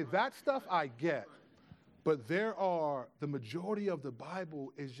 Okay, that stuff I get. But the majority of the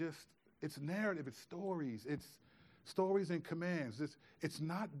Bible is just, it's narrative, it's stories and commands. It's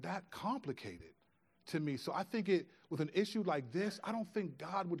not that complicated to me. So I think with an issue like this, I don't think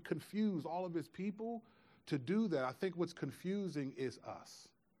God would confuse all of his people to do that. I think what's confusing is us.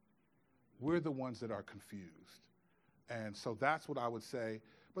 We're the ones that are confused. And so that's what I would say.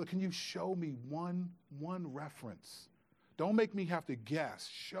 But can you show me one reference? Don't make me have to guess.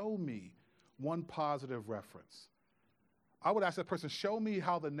 Show me one positive reference. I would ask that person, show me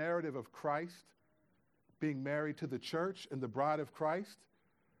how the narrative of Christ being married to the church and the bride of Christ,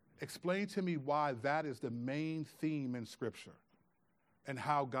 explain to me why that is the main theme in Scripture and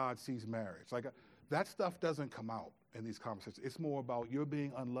how God sees marriage. Like, that stuff doesn't come out in these conversations. It's more about you're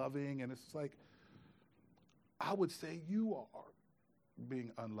being unloving, and it's like, I would say you are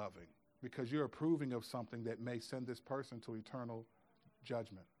being unloving because you're approving of something that may send this person to eternal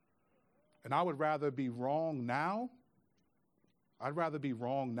judgment. And I would rather be wrong now. I'd rather be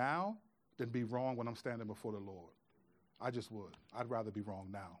wrong now than be wrong when I'm standing before the Lord. I just would. I'd rather be wrong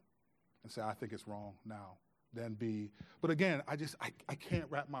now and say, I think it's wrong now than be. But again, I can't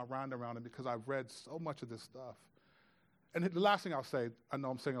wrap my mind around it because I've read so much of this stuff. And the last thing I'll say, I know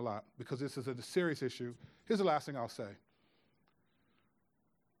I'm saying a lot because this is a serious issue. Here's the last thing I'll say.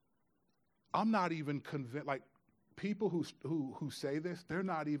 I'm not even convinced, like people who say this, they're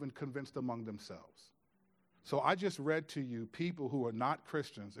not even convinced among themselves. So I just read to you people who are not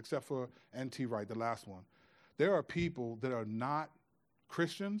Christians, except for N.T. Wright, the last one. There are people that are not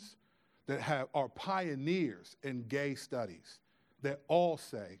Christians that are pioneers in gay studies that all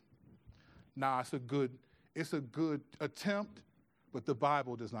say, nah, it's a good attempt, but the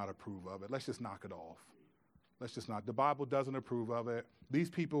Bible does not approve of it. Let's just knock it off. The Bible doesn't approve of it. These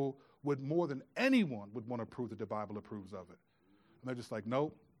people would more than anyone would want to prove that the Bible approves of it. And they're just like,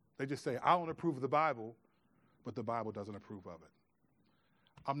 nope. They just say, I don't approve of the Bible, but the Bible doesn't approve of it.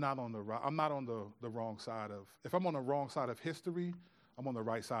 I'm not on the wrong side of, if I'm on the wrong side of history, I'm on the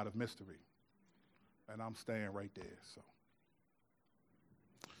right side of mystery. And I'm staying right there, so.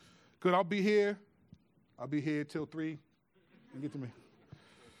 Good, I'll be here till 3. You get to me.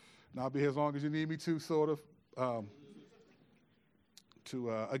 And I'll be here as long as you need me to, sort of.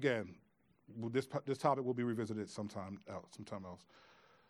 Again, this topic will be revisited sometime else.